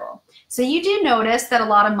incredible. So you do notice that a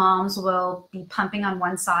lot of moms will be pumping on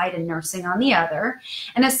one side and nursing on the other,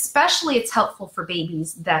 and especially it's helpful for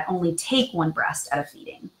babies that only take one breast at a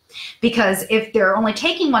feeding. Because if they're only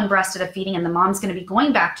taking one breast at a feeding and the mom's going to be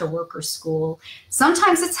going back to work or school,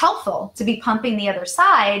 sometimes it's helpful to be pumping the other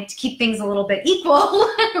side to keep things a little bit equal,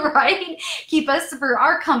 right? Keep us for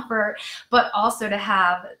our comfort, but also to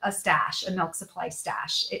have a stash, a milk supply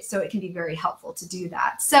stash. So it can be very helpful to do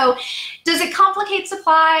that. So does it complicate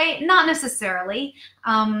supply? Not necessarily.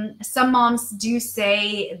 Some moms do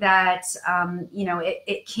say that, you know,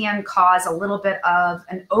 it can cause a little bit of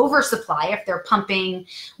an oversupply if they're pumping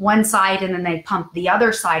one side and then they pump the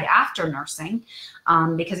other side after nursing,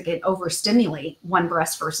 because it can overstimulate one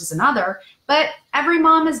breast versus another. But every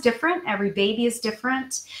mom is different. Every baby is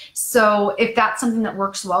different. So if that's something that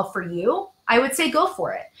works well for you, I would say go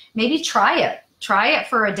for it. Maybe try it. Try it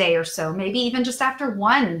for a day or so, maybe even just after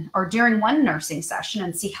one or during one nursing session,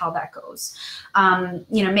 and see how that goes.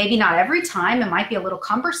 You know, maybe not every time. It might be a little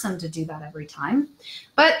cumbersome to do that every time.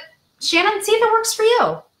 But Shannon, see if it works for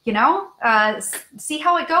you. You know, see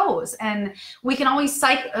how it goes. And we can always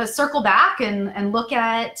circle back and look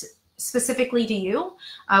at specifically to you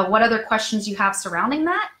what other questions you have surrounding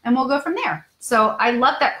that, and we'll go from there. So I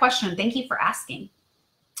love that question. Thank you for asking.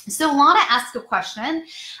 So Lana asked a question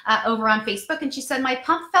over on Facebook, and she said, my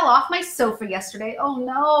pump fell off my sofa yesterday. Oh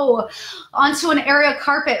no, onto an area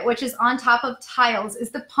carpet, which is on top of tiles. Is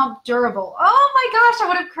the pump durable? Oh my gosh, I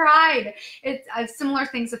would have cried. Similar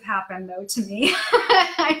things have happened though to me.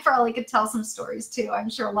 I probably could tell some stories too. I'm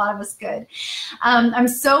sure a lot of us could. I'm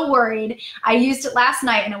so worried. I used it last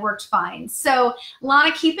night and it worked fine. So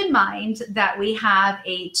Lana, keep in mind that we have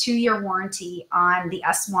a 2-year warranty on the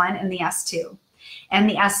S1 and the S2. And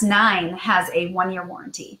the S9 has a 1-year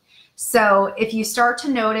warranty. So if you start to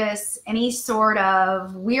notice any sort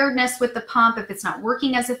of weirdness with the pump, if it's not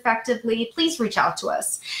working as effectively, please reach out to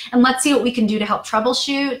us and let's see what we can do to help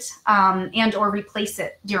troubleshoot and or replace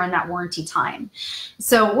it during that warranty time.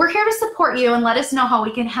 So we're here to support you and let us know how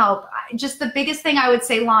we can help. Just the biggest thing I would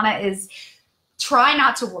say, Lana, is try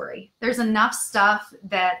not to worry. There's enough stuff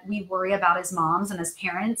that we worry about as moms and as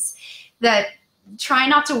parents that try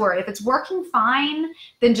not to worry. If it's working fine,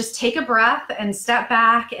 then just take a breath and step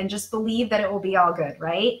back and just believe that it will be all good,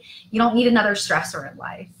 right? You don't need another stressor in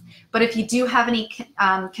life. But if you do have any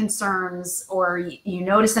concerns or you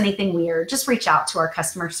notice anything weird, just reach out to our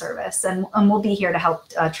customer service and we'll be here to help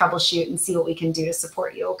troubleshoot and see what we can do to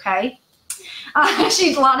support you, okay?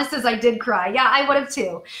 Lana says, I did cry. Yeah, I would have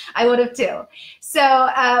too. I would have too.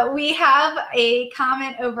 So we have a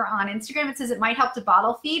comment over on Instagram. It says it might help to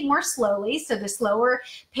bottle feed more slowly, so the slower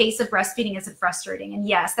pace of breastfeeding isn't frustrating. And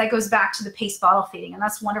yes, that goes back to the pace bottle feeding, and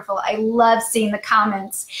that's wonderful. I love seeing the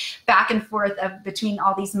comments back and forth between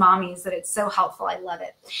all these mommies, that it's so helpful. I love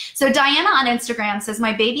it. So Diana on Instagram says,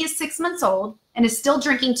 my baby is 6 months old and is still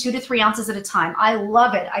drinking 2 to 3 ounces at a time. I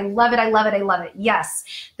love it. I love it. I love it. I love it. Yes,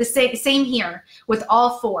 the same here with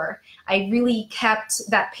all 4. I really kept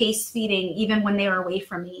that pace feeding even when they were away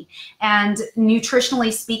from me. And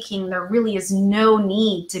nutritionally speaking, there really is no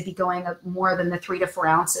need to be going up more than the 3 to 4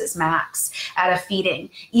 ounces max at a feeding,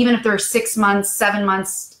 even if they're 6 months, 7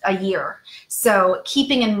 months, a year. So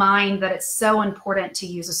keeping in mind that it's so important to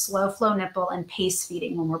use a slow flow nipple and pace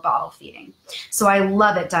feeding when we're bottle feeding. So I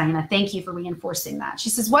love it, Diana. Thank you for reinforcing that. She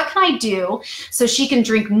says, what can I do so she can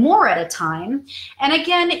drink more at a time? And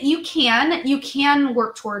again, you can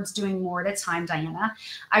work towards doing more at a time, Diana.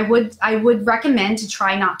 I would recommend to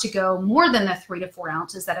try not to go more than the 3 to 4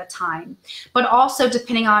 ounces at a time, but also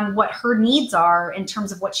depending on what her needs are in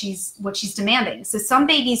terms of what she's demanding. So some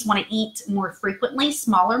babies want to eat more frequently,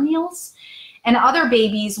 smaller meals, and other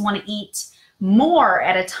babies want to eat more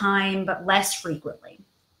at a time but less frequently.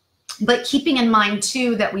 But keeping in mind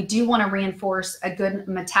too that we do want to reinforce a good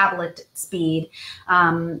metabolic speed,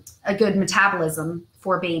 a good metabolism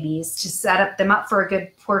for babies to set them up for a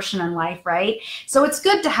good portion in life, right? So it's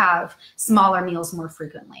good to have smaller meals more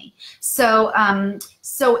frequently. So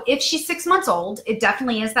so if she's 6 months old, it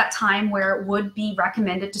definitely is that time where it would be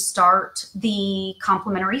recommended to start the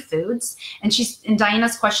complementary foods. And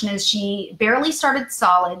Diana's question is, she barely started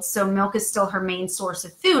solids, so milk is still her main source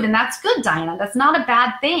of food. And that's good, Diana. That's not a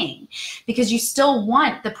bad thing, because you still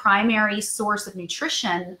want the primary source of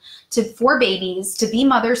nutrition for babies to be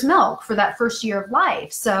mother's milk for that first year of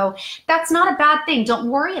life. So that's not a bad thing. Don't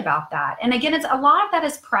worry about that. And again, a lot of that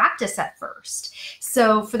is practice at first.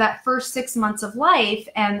 So for that first 6 months of life,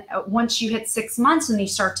 and once you hit 6 months and you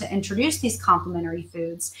start to introduce these complementary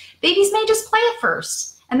foods, babies may just play at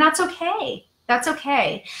first, and that's okay. That's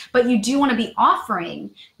okay. But you do want to be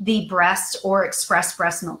offering the breast or express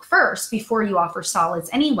breast milk first before you offer solids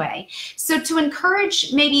anyway. So to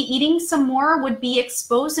encourage maybe eating some more would be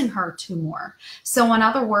exposing her to more. So in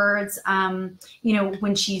other words, you know,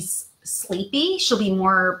 when she's sleepy. She'll be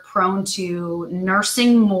more prone to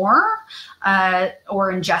nursing more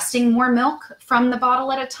or ingesting more milk from the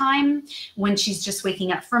bottle at a time when she's just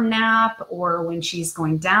waking up from nap or when she's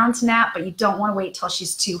going down to nap. But you don't want to wait till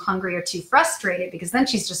she's too hungry or too frustrated, because then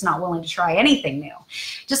she's just not willing to try anything new.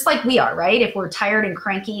 Just like we are, right? If we're tired and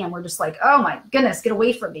cranky and we're just like, oh my goodness, get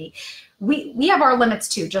away from me. We have our limits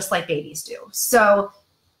too, just like babies do. So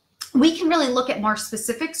we can really look at more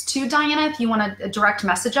specifics too, Diana. If you want to direct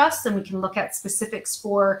message us, then we can look at specifics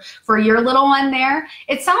for your little one there.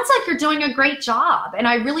 It sounds like you're doing a great job, and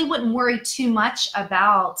I really wouldn't worry too much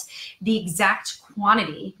about the exact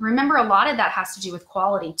quantity. Remember, a lot of that has to do with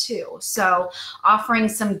quality too. So offering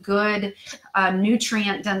some good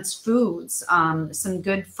nutrient-dense foods, some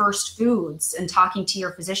good first foods, and talking to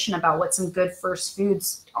your physician about what some good first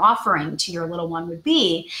foods offering to your little one would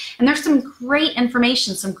be. And there's some great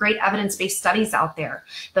information, some great evidence-based studies out there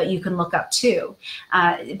that you can look up too.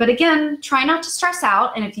 But again, try not to stress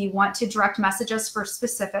out. And if you want to direct message us for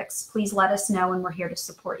specifics, please let us know, and we're here to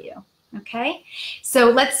support you. Okay, so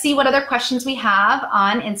let's see what other questions we have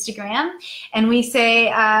on Instagram. And we say,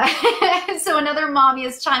 so another mommy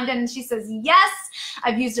has chimed in and she says, yes,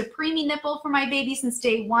 I've used a preemie nipple for my baby since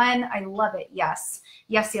day one. I love it. Yes.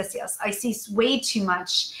 Yes, yes, yes. I see way too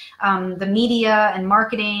much. The media and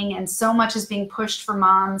marketing and so much is being pushed for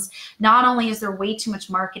moms. Not only is there way too much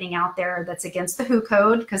marketing out there that's against the WHO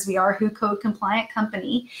code, because we are a WHO code compliant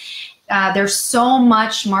company, there's so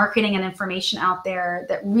much marketing and information out there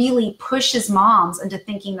that really pushes moms into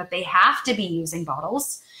thinking that they have to be using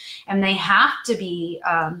bottles, and they have to be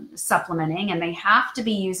supplementing, and they have to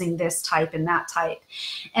be using this type and that type.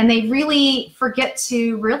 And they really forget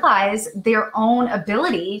to realize their own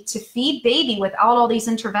ability to feed baby without all these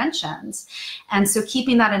interventions. And so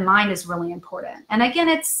keeping that in mind is really important. And again,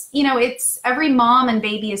 it's, you know, it's every mom and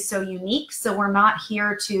baby is so unique. So we're not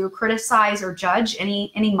here to criticize or judge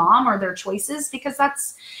any mom or their choices, because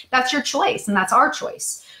that's your choice and that's our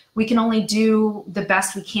choice. We can only do the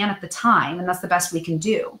best we can at the time, and that's the best we can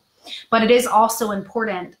do. But it is also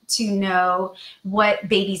important to know what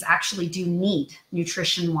babies actually do need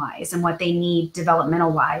nutrition-wise and what they need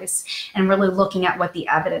developmental-wise, and really looking at what the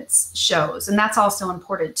evidence shows. And that's also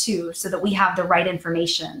important too, so that we have the right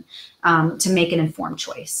information to make an informed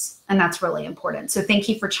choice. And that's really important. So thank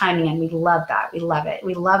you for chiming in. We love that. We love it.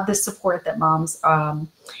 We love the support that moms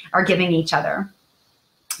are giving each other.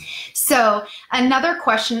 So another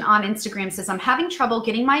question on Instagram says, I'm having trouble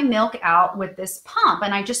getting my milk out with this pump,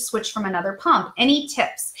 and I just switched from another pump. Any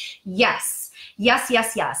tips? Yes. Yes,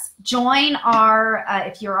 yes, yes. Join our,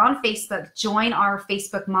 if you're on Facebook, join our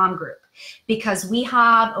Facebook mom group, because we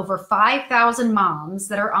have over 5,000 moms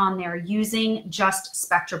that are on there using just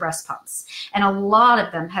Spectra breast pumps. And a lot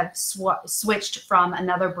of them have switched from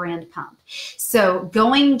another brand pump. So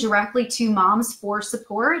going directly to moms for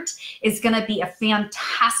support is going to be a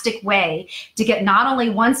fantastic way to get not only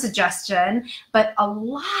one suggestion, but a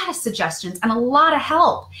lot of suggestions and a lot of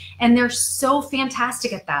help. And they're so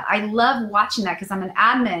fantastic at that. I love watching that, because I'm an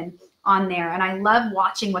admin on there, and I love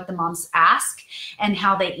watching what the moms ask and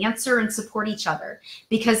how they answer and support each other,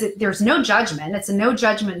 because there's no judgment. It's a no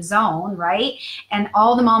judgment zone, right? And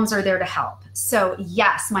all the moms are there to help. So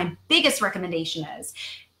yes, my biggest recommendation is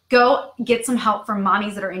go get some help from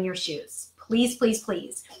mommies that are in your shoes. Please, please,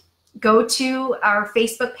 please. Go to our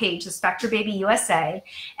Facebook page, the Spectra Baby USA,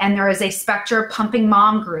 and there is a Spectra Pumping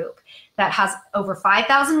Mom group that has over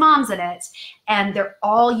 5,000 moms in it, and they're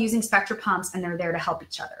all using Spectra pumps, and they're there to help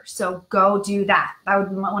each other. So go do that. That would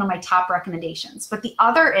be one of my top recommendations. But the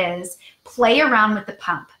other is play around with the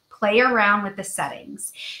pump. Play around with the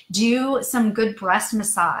settings. Do some good breast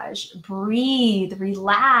massage. Breathe,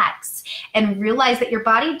 relax, and realize that your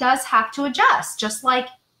body does have to adjust, just like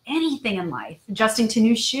anything in life. Adjusting to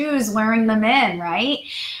new shoes, wearing them in, right?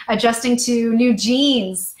 Adjusting to new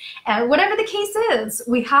jeans. Whatever the case is,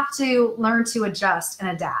 we have to learn to adjust and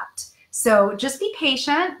adapt. So just be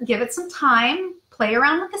patient, give it some time, play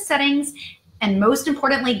around with the settings, and most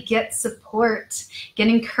importantly, get support, get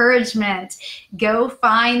encouragement. Go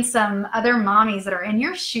find some other mommies that are in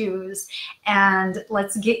your shoes, and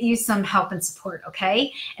let's get you some help and support,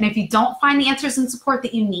 okay? And if you don't find the answers and support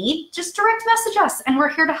that you need, just direct message us, and we're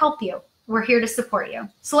here to help you. We're here to support you.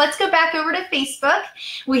 So let's go back over to Facebook.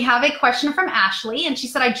 We have a question from Ashley, and she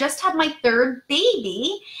said, I just had my third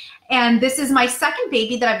baby, and this is my second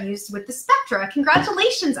baby that I've used with the Spectra.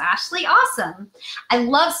 Congratulations, Ashley. Awesome. I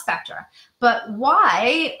love Spectra. But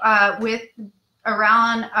why with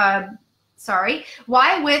around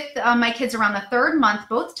Why with my kids around the 3rd month,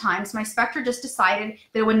 both times, my Spectra just decided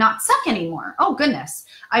that it would not suck anymore. Oh, goodness.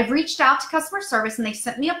 I've reached out to customer service and they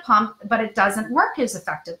sent me a pump, but it doesn't work as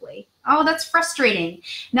effectively. Oh, that's frustrating.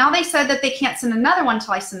 Now they said that they can't send another one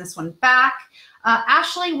until I send this one back.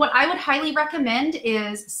 Ashley, what I would highly recommend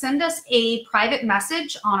is send us a private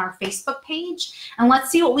message on our Facebook page, and let's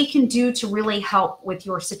see what we can do to really help with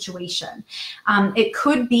your situation. It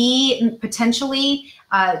could be potentially,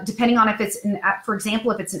 depending on if it's, for example,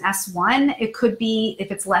 if it's an S1, it could be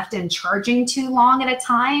if it's left in charging too long at a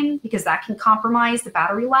time, because that can compromise the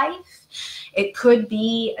battery life. It could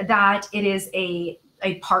be that it is a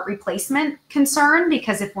part replacement concern,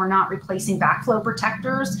 because if we're not replacing backflow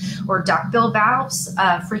protectors or duckbill valves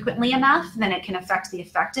frequently enough, then it can affect the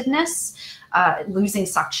effectiveness, losing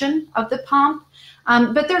suction of the pump.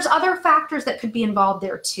 But there's other factors that could be involved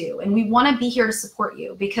there too, and we want to be here to support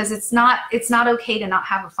you, because it's not okay to not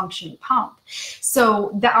have a functioning pump.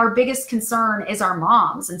 So our biggest concern is our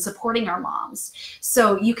moms and supporting our moms.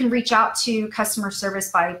 So you can reach out to customer service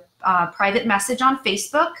by private message on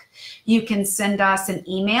Facebook. You can send us an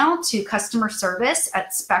email to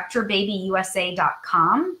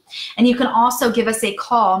customerservice@spectrababyusa.com. And you can also give us a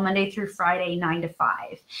call Monday through Friday, 9 to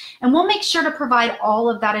 5. And we'll make sure to provide all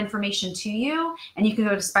of that information to you. And you can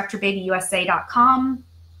go to spectrababyusa.com.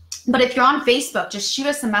 But if you're on Facebook, just shoot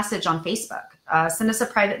us a message on Facebook. Send us a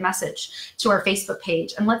private message to our Facebook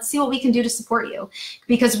page, and let's see what we can do to support you,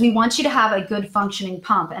 because we want you to have a good functioning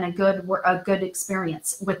pump and a good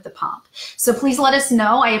experience with the pump. So please let us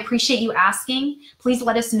know. I appreciate you asking. Please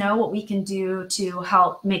let us know what we can do to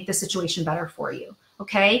help make the situation better for you.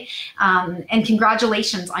 Okay? And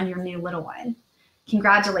congratulations on your new little one.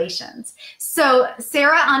 Congratulations. So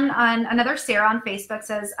Sarah another Sarah on Facebook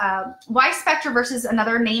says, why Spectra versus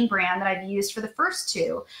another name brand that I've used for the first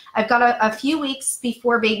 2? I've got a few weeks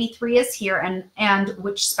before baby 3 is here, and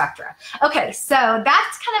which Spectra? Okay, so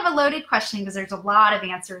that's kind of a loaded question, because there's a lot of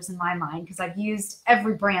answers in my mind, because I've used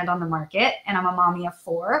every brand on the market, and I'm a mommy of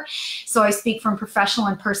 4. So I speak from professional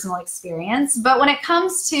and personal experience. But when it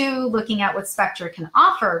comes to looking at what Spectra can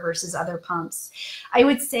offer versus other pumps, I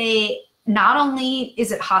would say, not only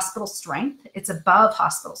is it hospital strength, it's above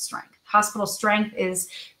hospital strength. Hospital strength is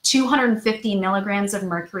 250 milligrams of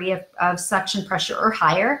mercury of suction pressure or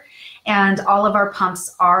higher, and all of our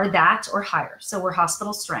pumps are that or higher. So we're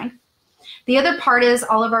hospital strength. The other part is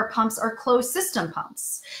all of our pumps are closed system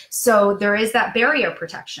pumps. So there is that barrier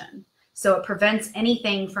protection. So it prevents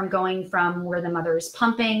anything from going from where the mother is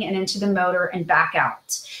pumping and into the motor and back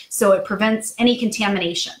out. So it prevents any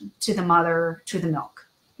contamination to the mother, to the milk.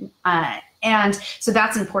 And so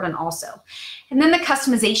that's important also. And then the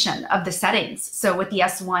customization of the settings. So with the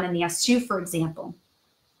S1 and the S2, for example,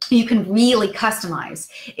 you can really customize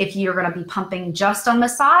if you're going to be pumping just on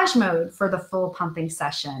massage mode for the full pumping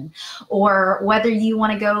session, or whether you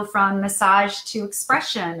want to go from massage to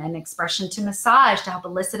expression and expression to massage to help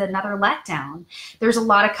elicit another letdown. There's a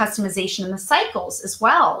lot of customization in the cycles as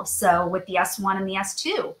well. So with the S1 and the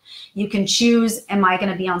S2, you can choose, am I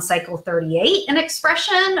going to be on cycle 38 in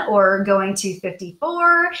expression or going to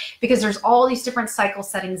 54? Because there's all these different cycle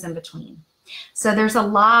settings in between. So there's a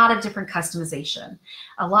lot of different customization.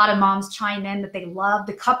 A lot of moms chime in that they love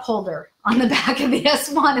the cup holder on the back of the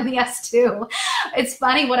S1 and the S2. It's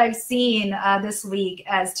funny what I've seen this week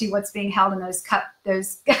as to what's being held in those cup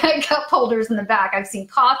holders in the back. I've seen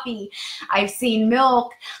coffee, I've seen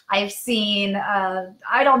milk, I've seen,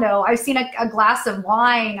 I don't know, I've seen a glass of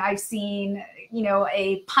wine, I've seen, you know,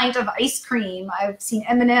 a pint of ice cream, I've seen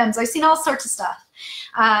M&Ms, I've seen all sorts of stuff.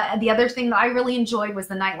 The other thing that I really enjoyed was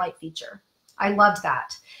the nightlight feature. I loved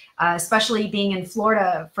that, especially being in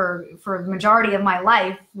Florida for the majority of my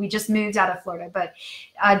life. We just moved out of Florida, but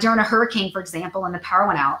during a hurricane, for example, and the power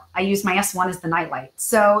went out, I used my S1 as the nightlight.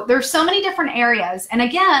 So there's so many different areas. And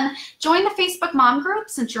again, join the Facebook mom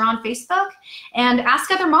group since you're on Facebook, and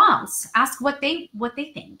ask other moms, ask what they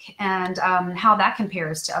think and how that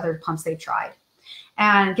compares to other pumps they've tried.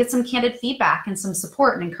 And get some candid feedback and some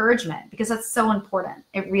support and encouragement, because that's so important.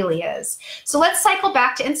 It really is. So let's cycle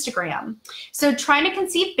back to Instagram. So trying to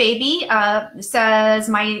conceive baby says,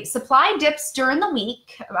 my supply dips during the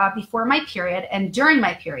week before my period and during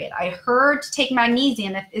my period. I heard to take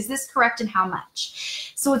magnesium. Is this correct, and how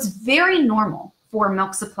much? So it's very normal for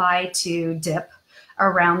milk supply to dip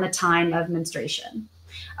around the time of menstruation.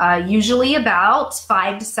 Usually about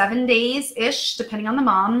 5 to 7 days-ish, depending on the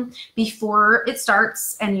mom, before it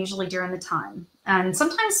starts, and usually during the time. And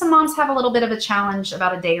sometimes some moms have a little bit of a challenge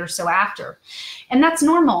about a day or so after. And that's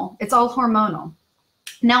normal. It's all hormonal.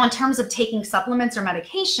 Now, in terms of taking supplements or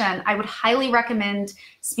medication, I would highly recommend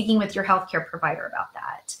speaking with your healthcare provider about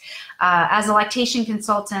that. As a lactation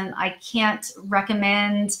consultant, I can't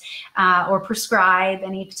recommend or prescribe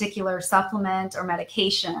any particular supplement or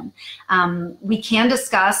medication. We can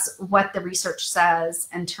discuss what the research says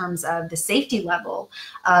in terms of the safety level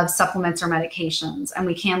of supplements or medications, and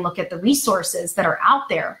we can look at the resources that are out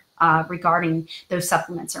there regarding those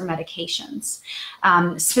supplements or medications.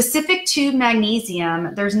 Specific to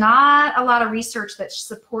magnesium, there's not a lot of research that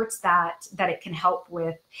supports that it can help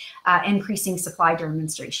with increasing supply during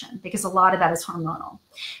menstruation, because a lot of that is hormonal.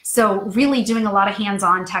 So really doing a lot of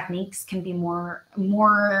hands-on techniques can be more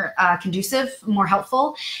conducive, more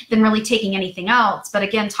helpful than really taking anything else. But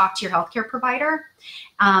again, talk to your healthcare provider.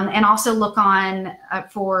 And also look on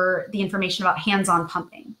for the information about hands-on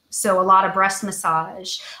pumping. So a lot of breast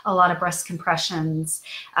massage, a lot of breast compressions,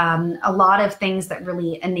 a lot of things that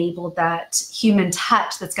really enable that human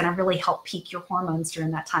touch that's going to really help peak your hormones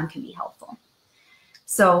during that time can be helpful.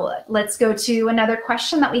 So let's go to another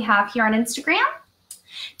question that we have here on Instagram.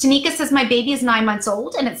 Tanika says, my baby is 9 months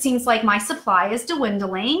old and it seems like my supply is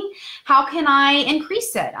dwindling. How can I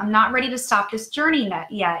increase it? I'm not ready to stop this journey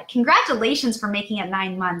yet. Congratulations for making it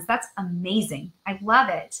 9 months. That's amazing. I love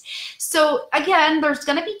it. So again, there's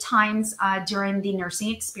going to be times during the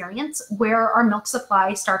nursing experience where our milk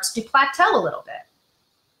supply starts to plateau a little bit.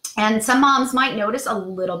 And some moms might notice a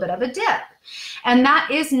little bit of a dip. And that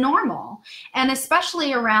is normal. And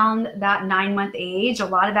especially around that 9-month age, a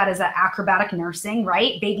lot of that is that acrobatic nursing,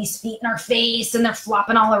 right? Baby's feet in our face and they're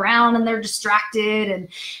flopping all around and they're distracted and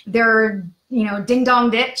they're, you know, ding dong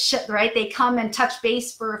ditch, right? They come and touch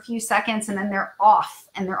base for a few seconds and then they're off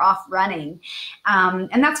running.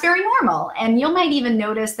 And that's very normal. And you might even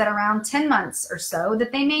notice that around 10 months or so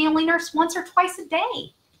that they may only nurse once or twice a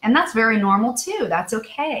day. And that's very normal too. That's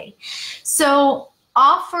okay. So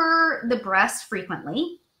offer the breast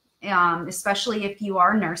frequently, especially if you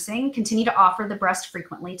are nursing. Continue to offer the breast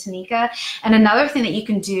frequently, Tanika. And another thing that you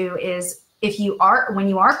can do is when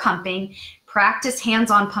you are pumping, practice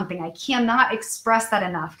hands-on pumping. I cannot express that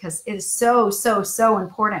enough because it is so, so, so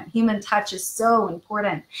important. Human touch is so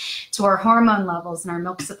important to our hormone levels and our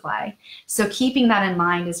milk supply. So keeping that in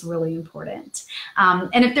mind is really important.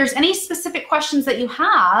 And if there's any specific questions that you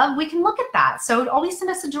have, we can look at that. So always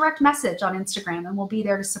send us a direct message on Instagram and we'll be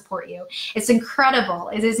there to support you. It's incredible.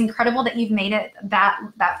 It is incredible that you've made it that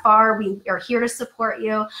far. We are here to support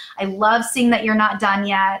you. I love seeing that you're not done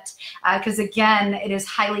yet because again, it is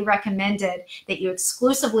highly recommended that you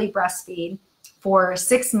exclusively breastfeed for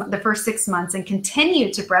the first 6 months and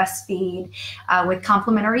continue to breastfeed with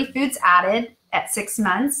complementary foods added at 6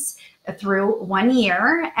 months through 1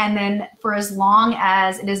 year, and then for as long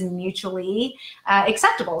as it is mutually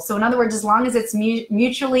acceptable. So in other words, as long as it's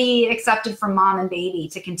mutually accepted from mom and baby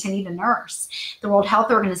to continue to nurse. The World Health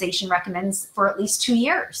Organization recommends for at least 2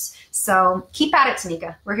 years. So keep at it,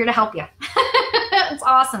 Tanika. We're here to help you. It's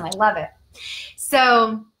awesome. I love it.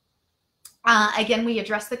 So again, we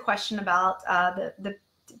addressed the question about the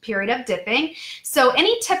period of dipping. So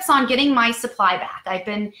any tips on getting my supply back? I've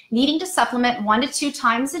been needing to supplement 1 to 2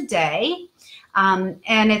 times a day,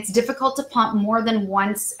 and it's difficult to pump more than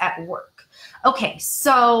once at work. Okay,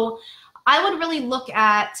 so I would really look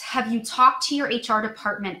at, have you talked to your HR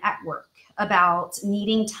department at work about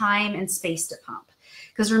needing time and space to pump?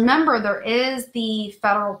 Because remember, there is the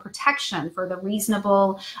federal protection for the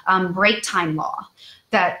reasonable break time law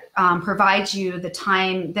that provides you the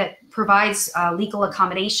time, that provides legal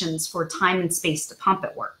accommodations for time and space to pump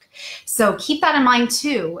at work. So keep that in mind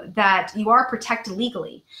too, that you are protected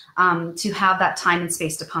legally to have that time and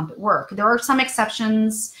space to pump at work. There are some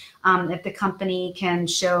exceptions if the company can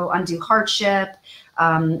show undue hardship,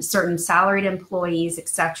 certain salaried employees,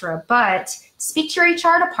 etc. But speak to your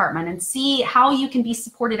HR department and see how you can be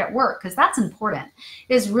supported at work, because that's important.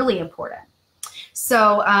 It is really important.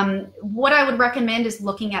 So what I would recommend is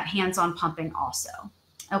looking at hands-on pumping also.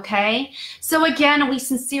 Okay, so again, we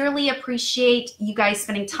sincerely appreciate you guys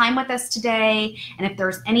spending time with us today. And if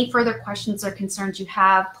there's any further questions or concerns you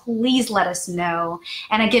have, please let us know.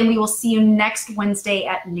 And again, we will see you next Wednesday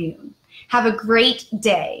at noon. Have a great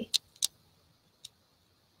day.